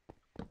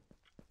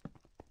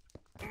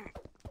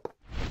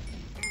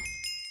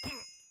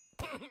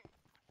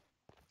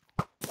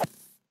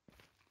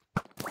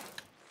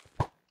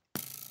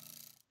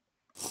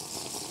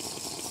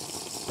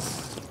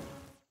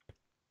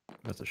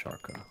 That's a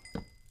shark.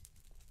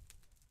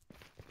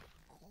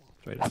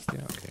 Straight up,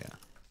 yeah, okay, yeah.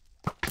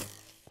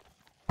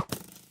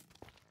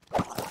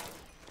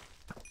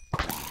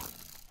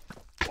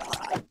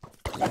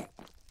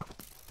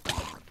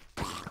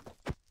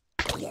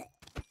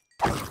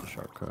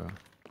 Shark.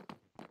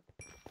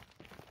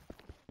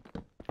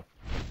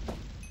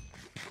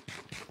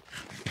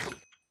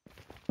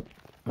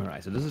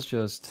 Alright, so this is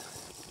just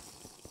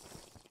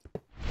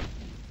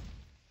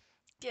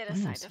the other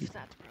side of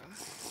that room.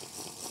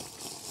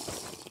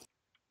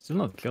 Still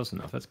not close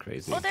enough, that's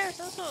crazy. Oh, there's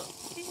also...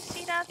 Did you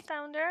see that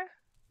down there?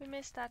 We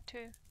missed that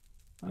too.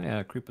 Oh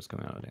yeah, creepers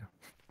coming out of there.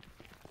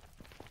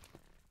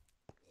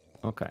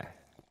 Okay.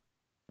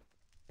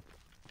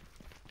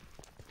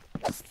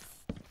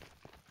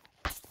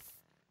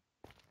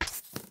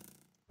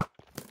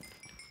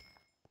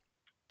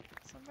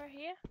 Somewhere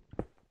here?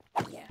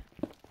 Yeah.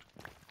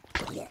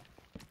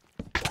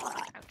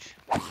 Ouch.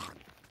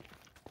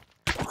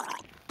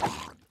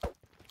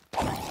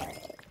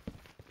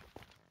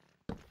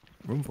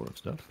 Room full of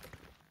stuff.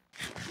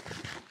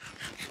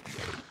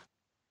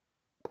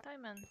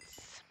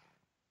 Diamonds.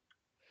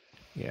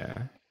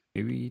 Yeah.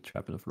 Maybe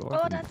trap in the floor.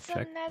 Oh, that's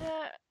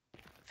another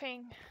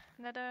thing.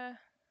 Another...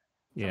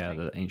 Yeah,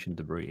 something. the ancient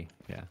debris.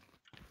 Yeah.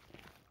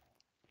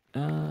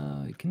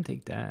 You can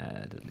take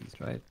that at least,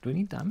 right? Do we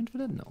need diamond for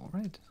that? No,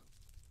 right?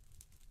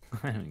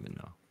 I don't even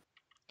know.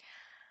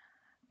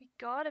 We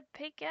got a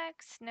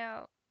pickaxe?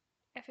 No.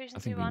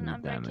 Efficiency 1,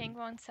 Unbreaking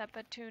 1,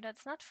 Sapper 2.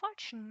 That's not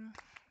fortune.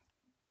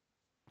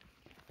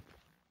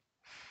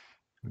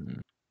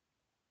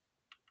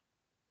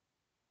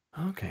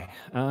 Okay,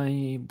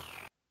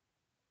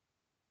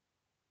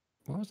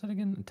 what was that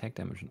again? Attack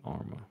damage and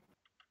armor.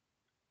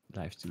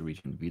 Lifesteal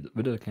region,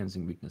 Wither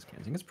canceling, weakness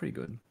canceling. That's pretty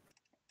good.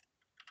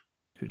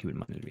 Should keep in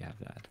mind that we have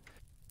that.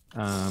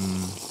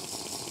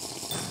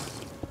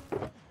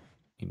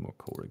 Need more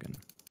Corrigan.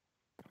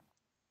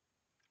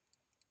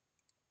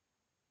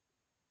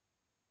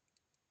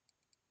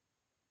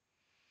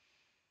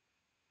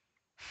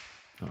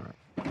 Alright,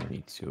 I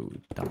need to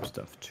dump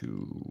stuff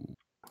too.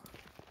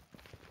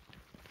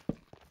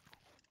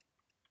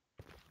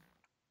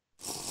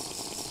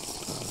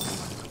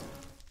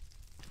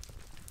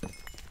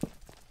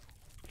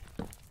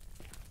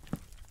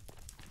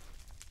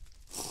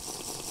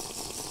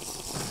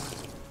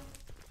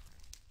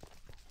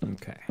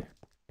 Okay.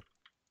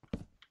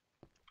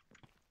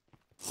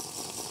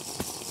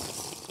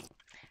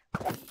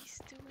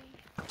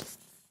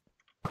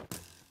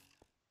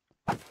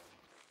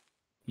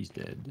 He's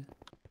dead.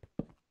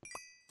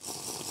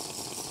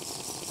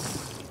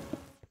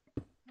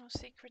 No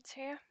secrets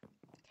here.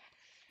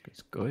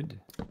 It's good.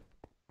 I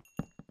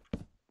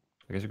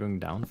guess we're going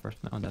down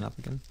first now and then up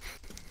again.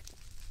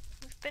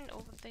 We've been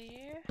over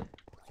there.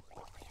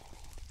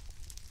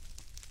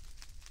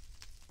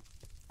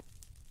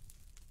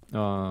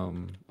 Oh,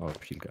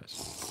 shield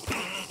guys.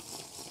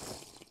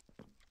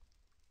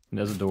 And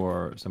there's a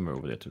door somewhere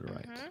over there to the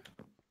right.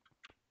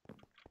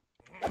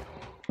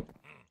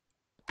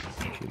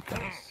 Shield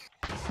guys.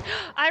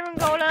 Iron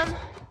Golem!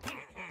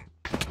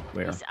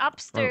 Where? He's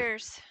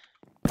upstairs.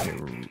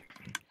 Oh.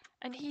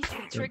 And he's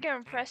the trigger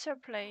and pressure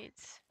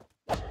plates.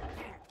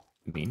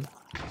 You mean?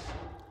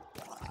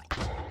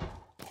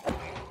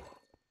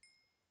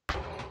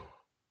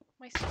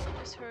 My sword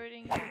is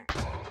hurting him.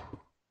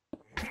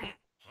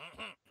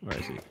 Where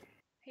is he?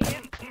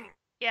 Here?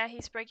 Yeah,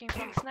 he's breaking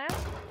from snap.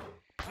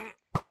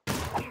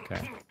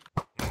 Okay.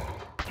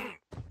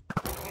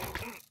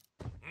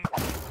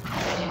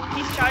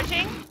 He's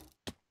charging.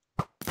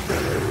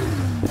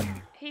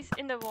 He's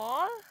in the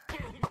wall.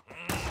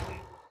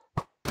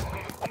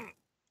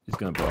 He's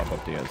gonna blow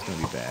up there. It's gonna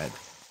be bad.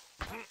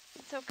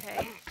 It's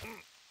okay.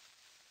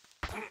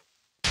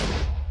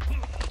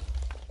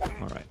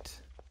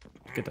 Alright.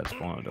 Get that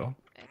spawner though.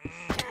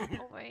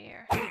 It's over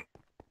here.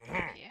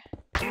 Yeah.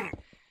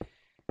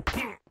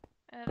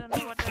 I don't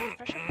know what the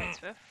pressure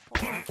plates were for.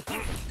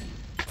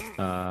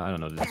 I don't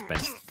know, the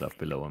dispense stuff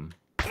below him.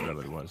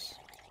 Whatever it was.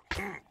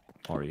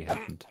 Already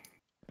happened.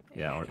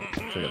 Yeah, or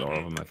triggered all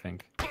of them, I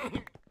think.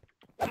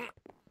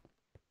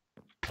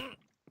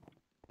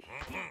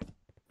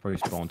 Probably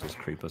spawned his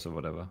creepers or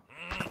whatever.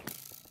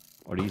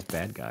 Or these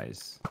bad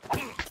guys.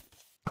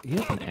 He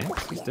has an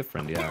axe? He's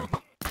different, yeah.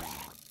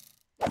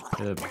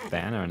 A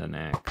banner and an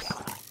axe.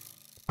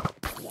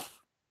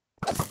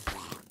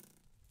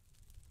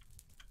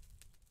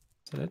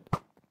 Is that it?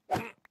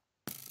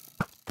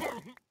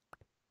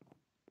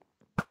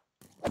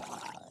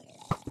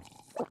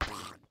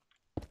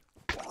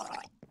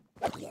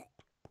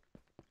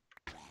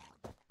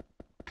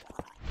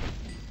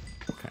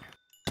 Okay,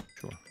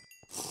 sure.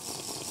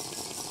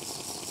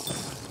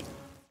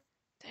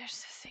 There's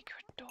the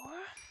secret door.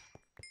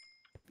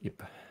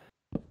 Yep.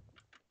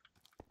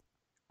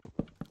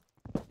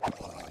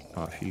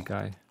 Oh, she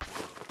guy.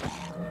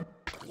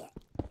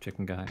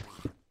 Chicken guy.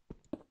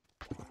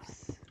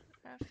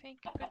 I think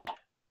a good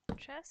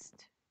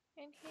chest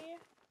in here.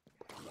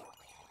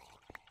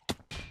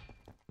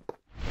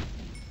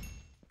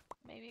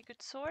 Maybe a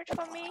good sword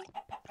for me.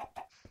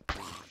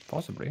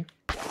 Possibly.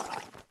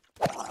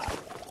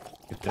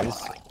 If there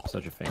is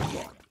such a thing.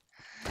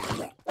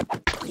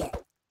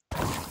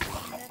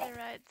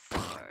 Netherite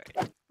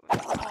sword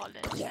with all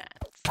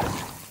enchants.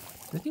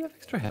 Did he have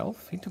extra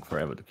health? He took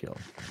forever to kill.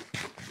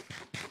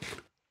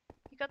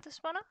 You got the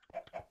spawner?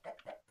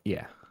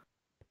 Yeah.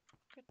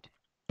 Good.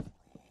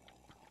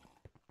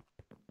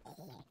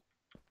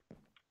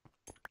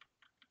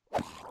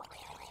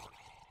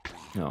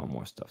 No,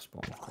 more stuff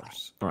spawned, of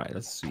course. Alright,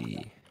 let's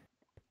see.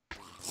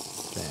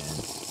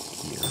 Stand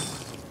here.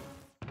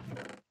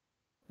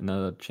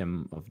 Another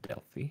gem of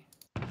Delphi.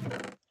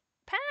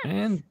 Pants!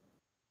 And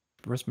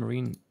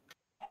prismarine.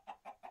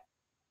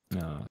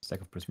 No,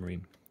 stack of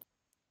prismarine.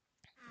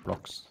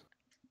 Blocks.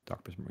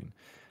 Dark prismarine.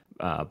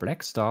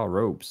 Black Star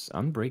Robes.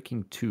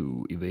 Unbreaking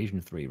 2.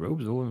 Evasion 3.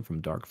 Robes woven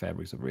from dark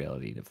fabrics of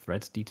reality. The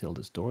threads detail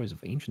the stories of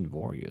ancient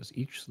warriors,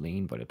 each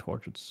slain by the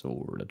tortured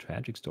soul. The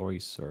tragic story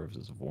serves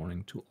as a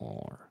warning to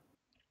all.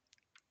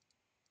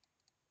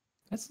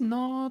 That's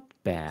not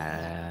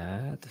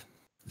bad.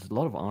 There's a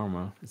lot of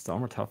armor. It's the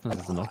armor toughness,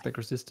 it's the knockback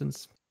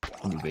resistance.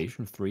 And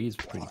evasion 3 is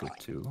pretty good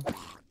too.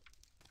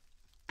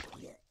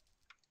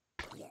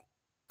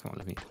 Come on,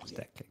 let me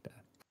stack like that.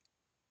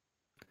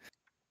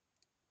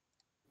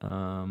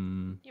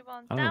 You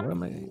want I don't know, them?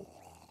 what am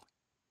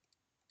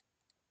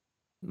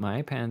I?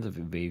 My pants of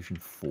evasion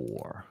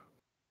 4.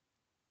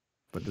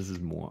 But this is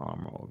more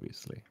armor,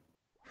 obviously.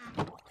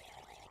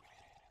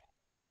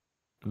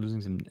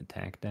 Losing some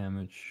attack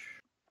damage.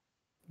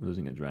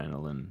 Losing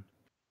adrenaline.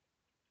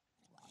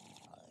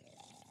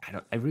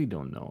 I really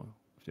don't know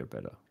if they're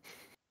better.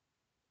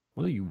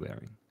 What are you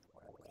wearing?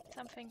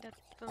 Something that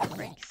will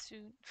break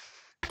soon.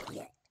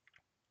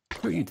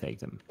 Sure, you take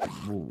them.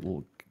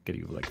 We'll get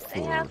you like 4.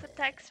 They have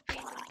attack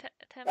speed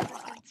and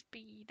 10%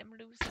 speed. I'm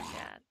losing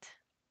that.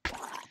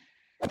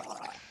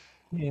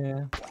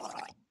 Yeah.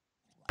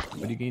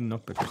 But you gain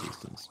knockback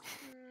resistance.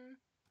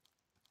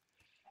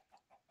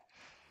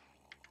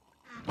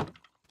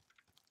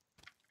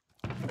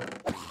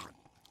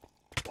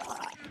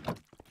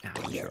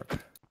 Ah,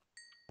 jerk.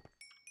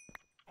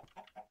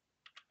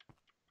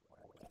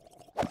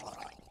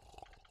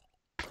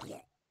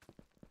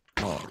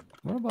 Oh,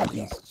 what about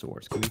these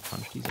swords? Can we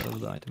punch these out of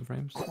the item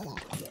frames?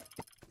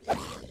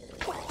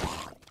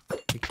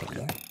 We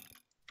can.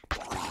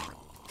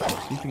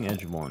 Sweeping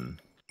edge 1.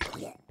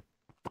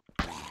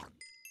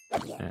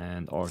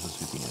 And also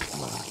sweeping edge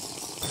 1.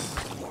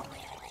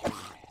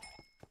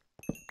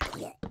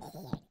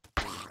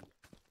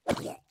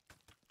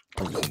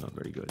 Obviously not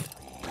very good.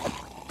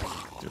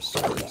 There's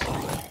swords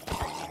somewhere.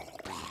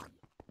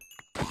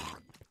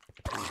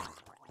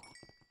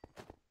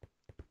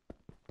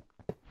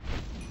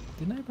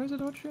 Didn't I press a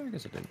dodge here? I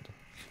guess I didn't.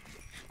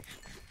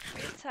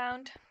 Weird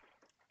sound.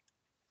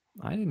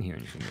 I didn't hear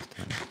anything this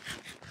time.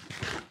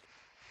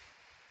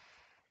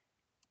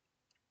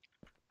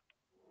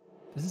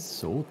 This is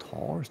so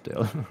tall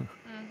still.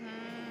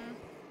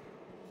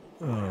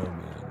 Oh man,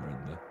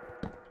 Renda.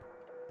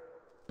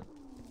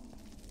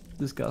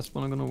 This gas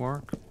spawner gonna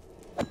work?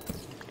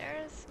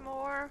 There's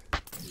more.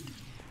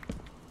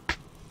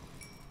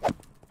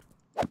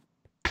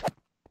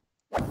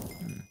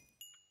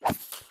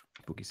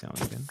 Spooky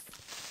sound again.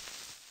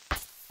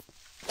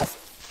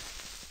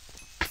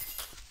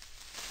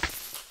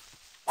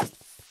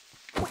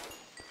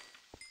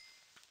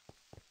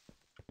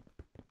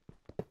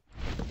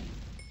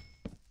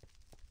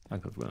 I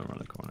could run around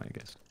the corner, I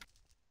guess.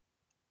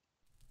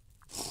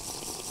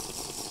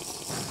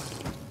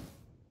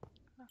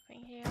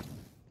 Nothing here.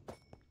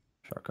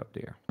 Shark up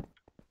there.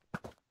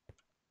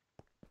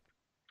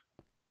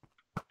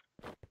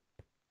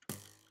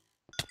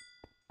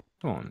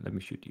 Come on, let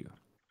me shoot you.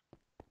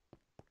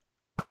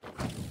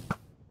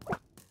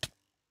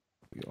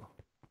 Go.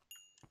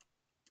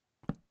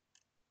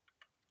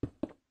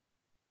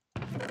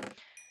 I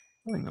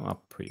think I'm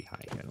up pretty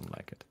high here, I don't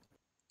like it.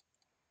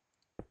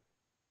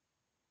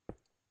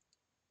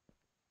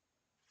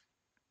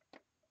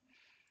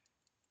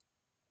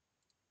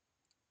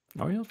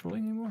 Are you not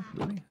rolling anymore?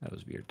 Really? That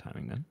was weird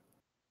timing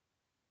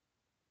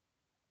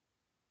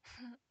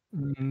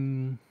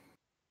then.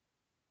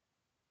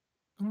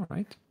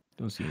 Alright.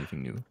 Don't see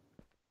anything new.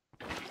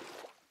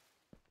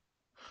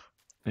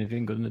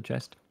 Anything good in the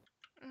chest?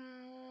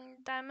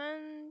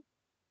 Diamond.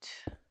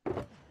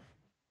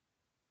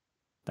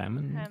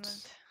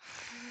 Diamonds?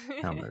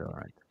 Helmet,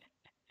 alright.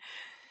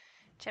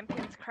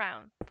 Champion's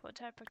crown.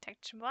 Portal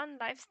protection 1,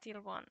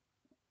 lifesteal 1.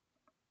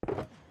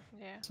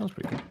 Yeah. Sounds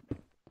pretty good.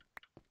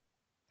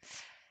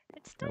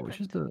 It's diamond.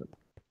 Which is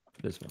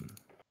this one?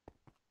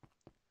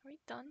 Are we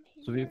done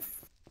here? So we have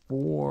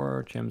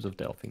 4 gems of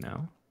Delphi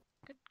now.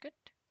 Good, good.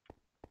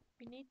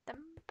 We need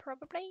them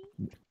probably.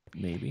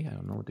 Maybe, I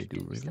don't know what they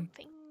do really.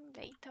 Something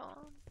later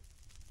on.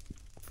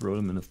 Throw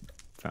them in a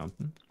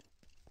fountain.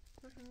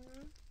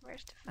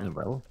 Where's the In a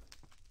fountain? well.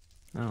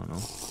 I don't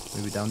know.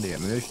 Maybe down there.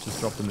 Maybe I should just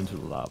drop them into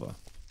the lava.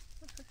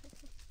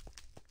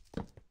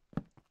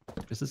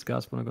 Is this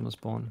gas spawner gonna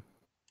spawn?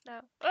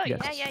 No. Oh,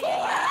 yes.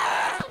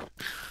 Yeah.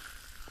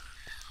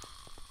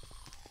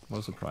 What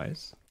a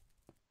surprise.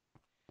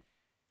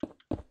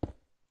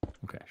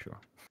 Okay, sure.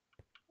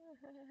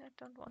 I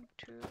don't want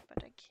to,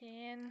 but I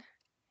can.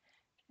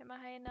 Am I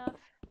high enough?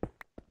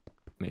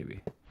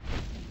 Maybe.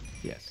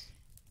 Yes.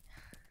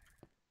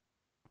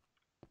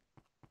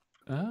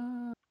 We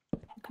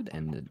could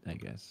end it, I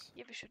guess.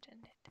 Yeah, we should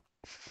end it.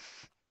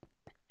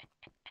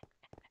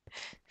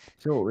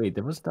 So, wait,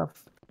 there was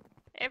stuff...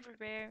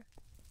 Everywhere.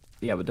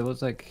 Yeah, but there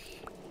was like...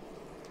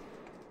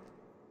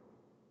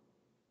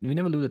 We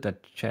never looted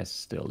that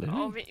chest still, did we?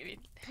 Oh, we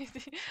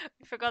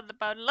forgot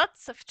about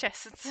lots of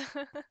chests.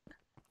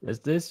 There's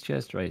this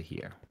chest right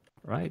here,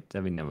 right?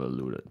 That we never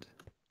looted.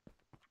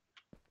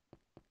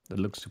 That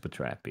looks super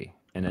trappy.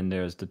 And then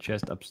there's the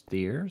chest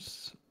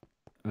upstairs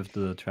with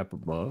the trap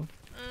above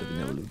that we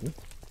never looted.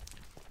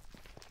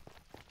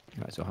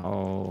 Alright, so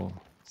how...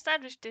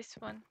 Start with this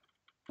one.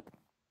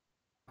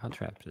 How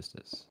trapped is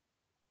this?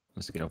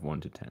 On a scale of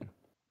 1 to 10.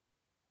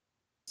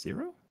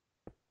 0?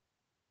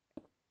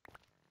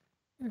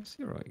 Yeah,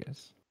 0, I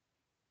guess.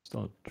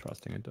 Still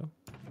trusting it though.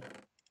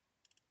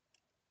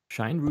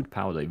 Shine Root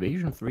Powder,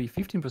 Evasion 3,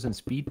 15%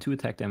 speed, 2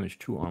 attack damage,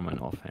 2 armor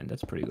and offhand.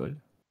 That's pretty good.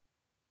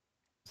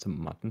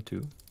 Some mutton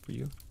too for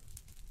you.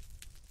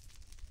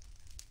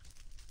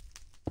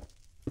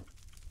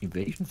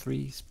 Evasion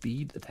 3,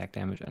 speed, attack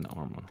damage and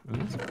armor. I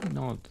mean, that's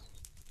not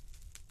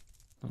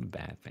a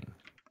bad thing.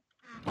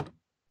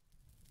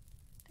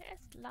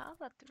 There's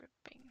lava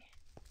dripping.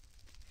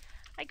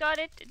 I got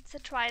it. It's a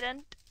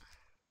trident.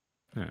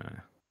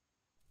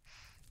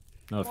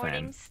 Not a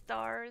Morning fan.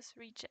 stars,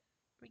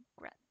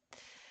 regret.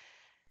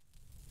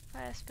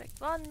 Fire aspect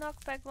 1,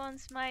 knockback 1,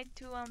 smite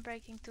 2,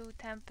 unbreaking 2,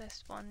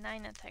 tempest 1,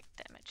 9 attack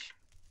damage.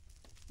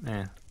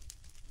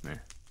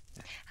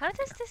 How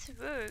does this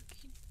work?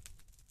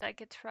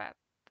 Like a trap?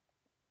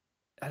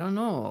 I don't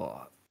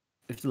know.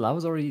 If the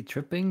lava's already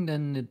tripping,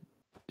 then it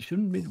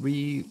shouldn't it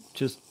be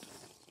just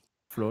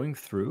flowing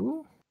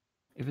through?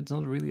 If it's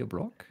not really a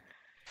block?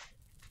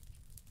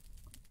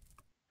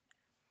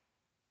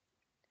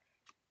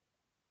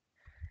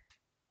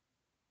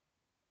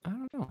 I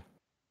don't know.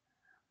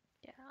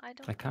 Yeah, I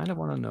don't. I kind of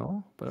want to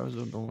know, but I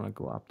also don't want to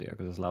go up there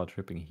because there's lava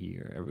tripping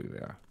here,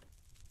 everywhere.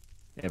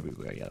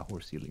 Everywhere, yeah, the whole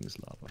ceiling is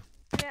lava.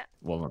 Yeah.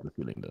 Well, not the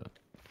ceiling, the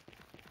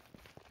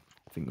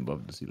thing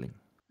above the ceiling.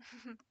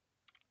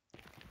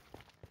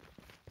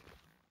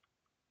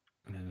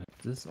 And then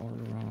this all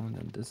around,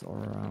 and this all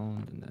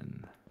around, and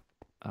then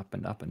up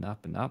and up and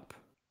up and up.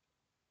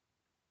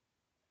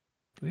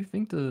 Do we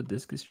think the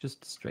disc is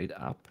just straight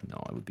up? No,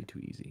 it would be too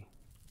easy.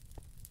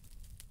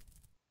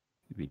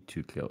 It'd be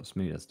too close.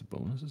 Maybe that's the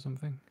bonus or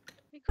something.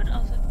 We could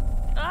also...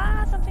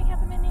 Ah, something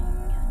happening!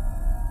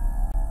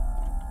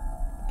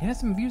 There's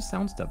some weird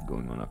sound stuff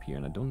going on up here,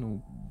 and I don't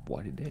know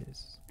what it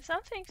is.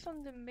 Something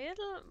from the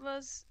middle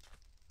was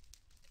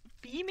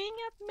beaming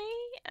at me,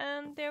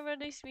 and there were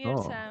these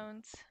weird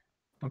sounds.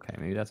 Okay,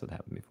 maybe that's what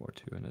happened before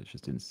too, and I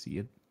just didn't see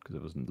it because I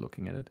wasn't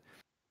looking at it.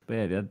 But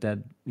yeah, that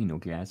you know,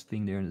 glass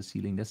thing there in the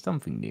ceiling, there's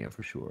something there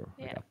for sure,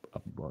 Yeah. like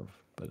up above,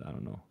 but I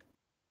don't know.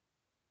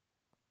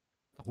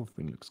 The whole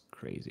thing looks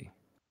crazy.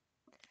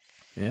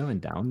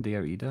 And down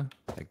there either,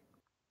 like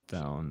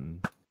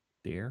down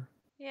there.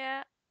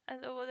 Yeah,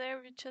 and over there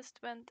we just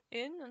went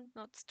in and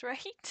not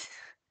straight.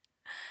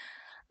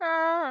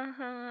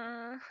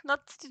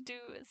 Not to do,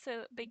 it's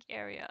a big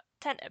area.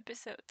 10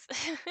 episodes.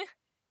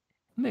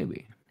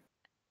 Maybe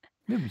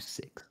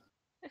 6.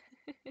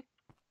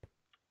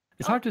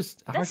 It's Oh, hard to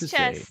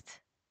say.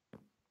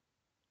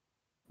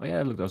 Oh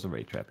yeah, look, that was a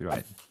very trap. You're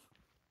right.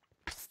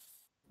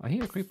 I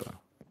hear a creeper.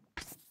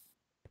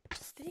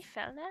 Did he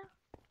fell now?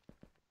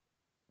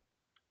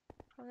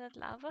 From that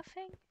lava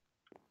thing?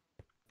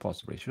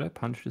 Possibly. Should I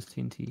punch this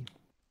TNT?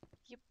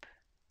 Yep.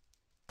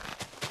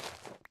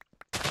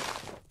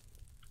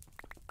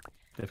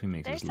 Definitely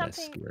makes There's it less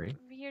scary.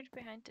 something weird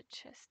behind the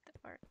chest,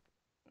 or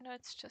no,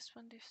 it's just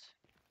one of these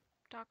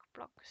dark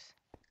blocks.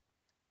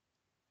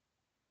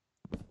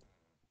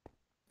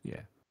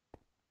 Yeah.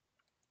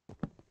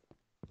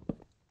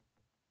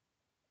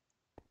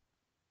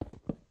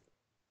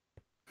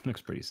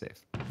 Looks pretty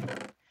safe.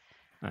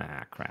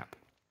 Ah, crap.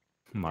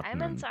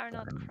 Diamonds are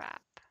not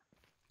crap.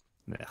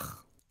 Ugh.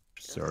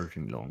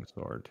 Surging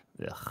longsword.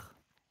 Ugh.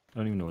 I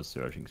don't even know what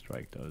surging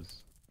strike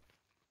does.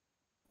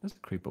 There's a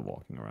creeper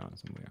walking around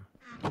somewhere.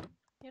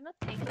 You're not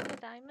taking the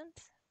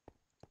diamonds?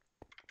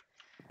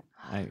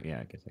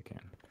 Yeah, I guess I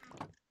can.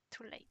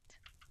 Too late.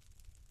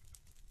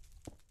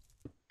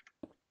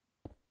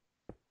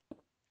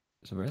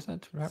 So where's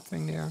that trap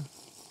thing there?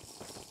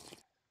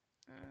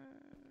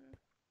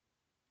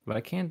 But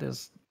I can't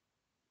just...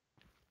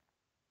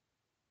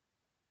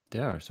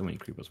 There are so many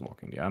creepers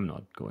walking there. I'm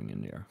not going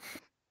in there.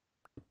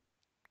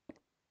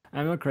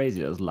 I'm not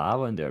crazy. There's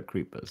lava and there are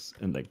creepers.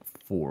 And like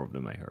 4 of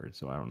them I heard,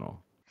 so I don't know.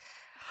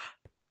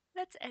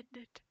 Let's end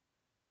it.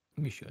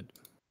 We should.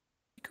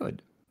 We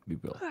could. We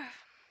will.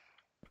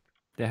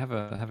 They have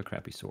a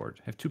crappy sword.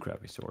 I have 2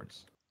 crappy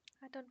swords.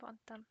 I don't want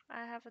them.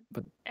 I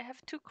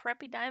have 2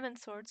 crappy diamond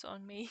swords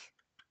on me.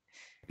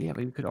 Yeah,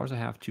 but you could also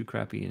have 2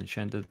 crappy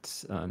enchanted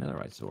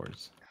netherite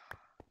swords.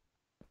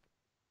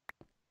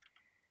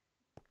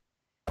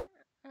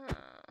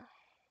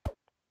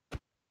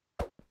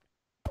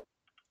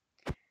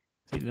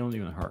 See, they don't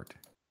even hurt.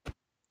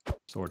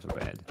 Swords are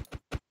bad.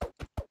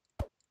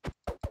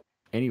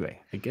 Anyway,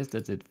 I guess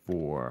that's it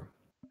for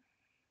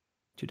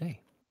today.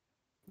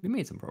 We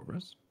made some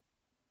progress.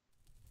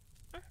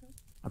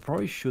 I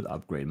probably should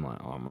upgrade my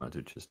armor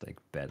to just like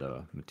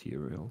better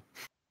material.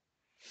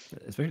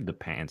 Especially the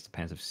pants. The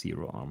pants have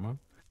 0 armor.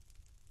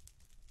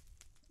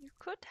 You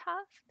could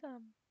have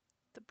them.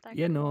 The black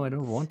no, ones. I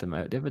don't want them.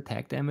 They have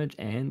attack damage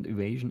and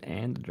evasion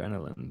and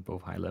adrenaline,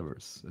 both high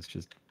levels. It's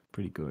just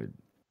pretty good.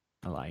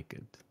 I like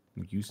it.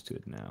 I'm used to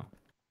it now.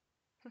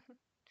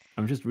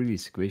 I'm just really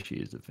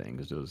squishy is the thing,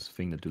 because those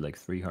things that do like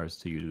 3 hearts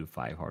to you do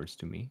 5 hearts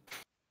to me.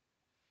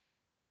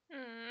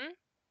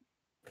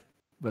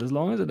 But as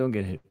long as I don't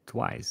get hit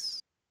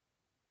twice,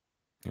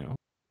 you know,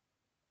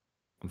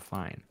 I'm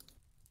fine.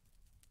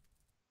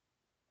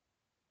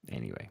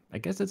 Anyway, I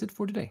guess that's it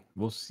for today.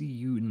 We'll see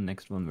you in the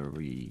next one where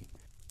we,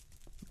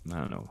 I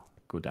don't know,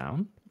 go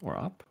down or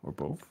up or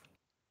both.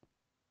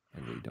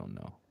 I really don't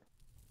know.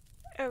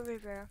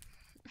 Everywhere.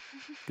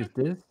 Because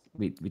this,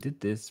 we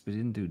did this, we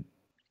didn't do,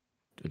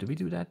 did we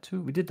do that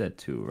too? We did that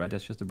too, right?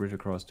 That's just the bridge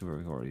across to where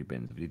we've already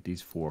been. We did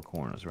these 4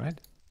 corners,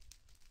 right?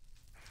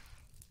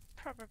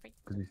 Probably.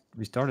 Because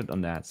we started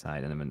on that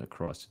side and then went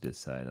across to this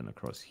side and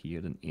across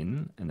here, then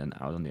in, and then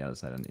out on the other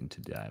side and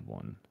into that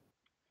one.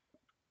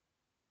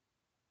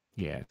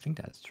 Yeah, I think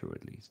that's true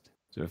at least.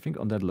 So I think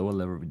on that lower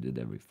level we did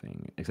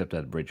everything except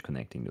that bridge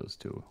connecting those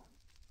two.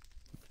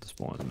 The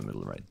spawn in the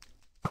middle right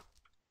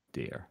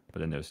there. But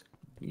then there's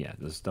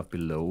stuff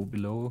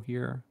below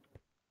here.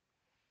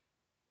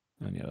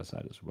 And on the other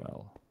side as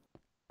well.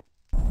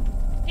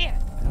 Here.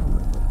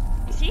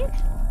 You see it?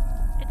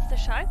 It's the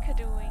Sharka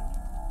doing.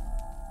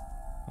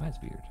 Oh,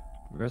 that's weird.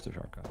 Where's the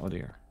Sharka? Oh,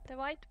 there. The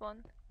white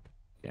one.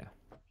 Yeah.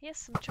 He has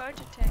some charge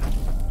attack.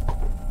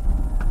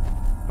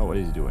 Oh, what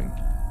is he doing?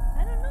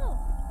 I don't know.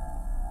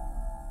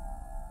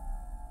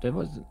 That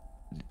was...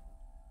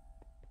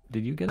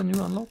 Did you get a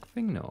new unlock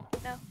thing? No.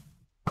 No.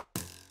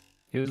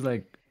 It was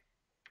like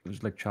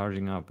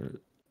charging up.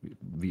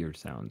 Weird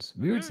sounds.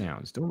 Weird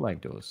sounds. Don't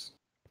like those.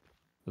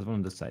 There's one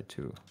on this side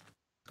too.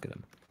 Let's get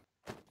them.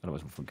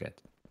 Otherwise we'll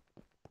forget.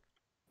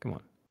 Come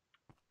on.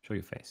 Show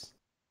your face.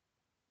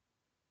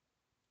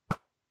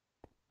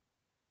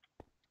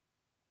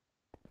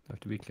 Have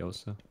to be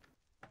closer.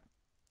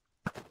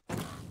 I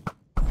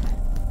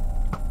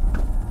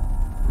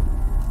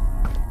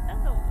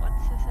don't know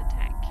what's his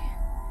attack.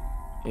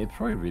 It's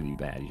probably really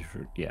bad. You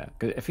should, yeah.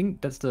 'Cause I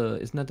think that's the.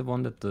 Isn't that the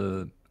one that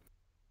the?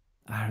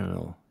 I don't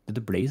know. Did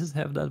the Blazes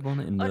have that one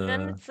in the? Oh,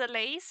 then it's a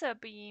laser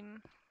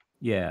beam.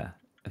 Yeah,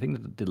 I think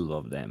that it did a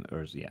lot of damage.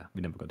 Or yeah,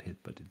 we never got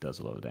hit, but it does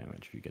a lot of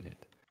damage if you get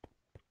hit.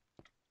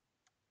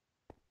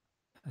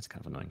 That's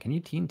kind of annoying. Can you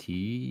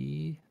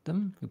TNT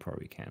them? You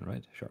probably can,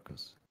 right?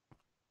 Sharkas.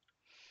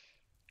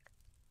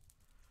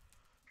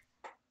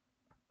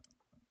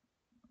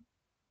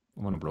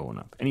 I want to blow one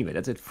up. Anyway,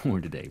 that's it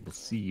for today. We'll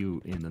see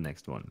you in the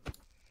next one.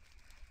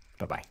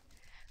 Bye-bye.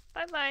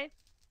 Bye-bye.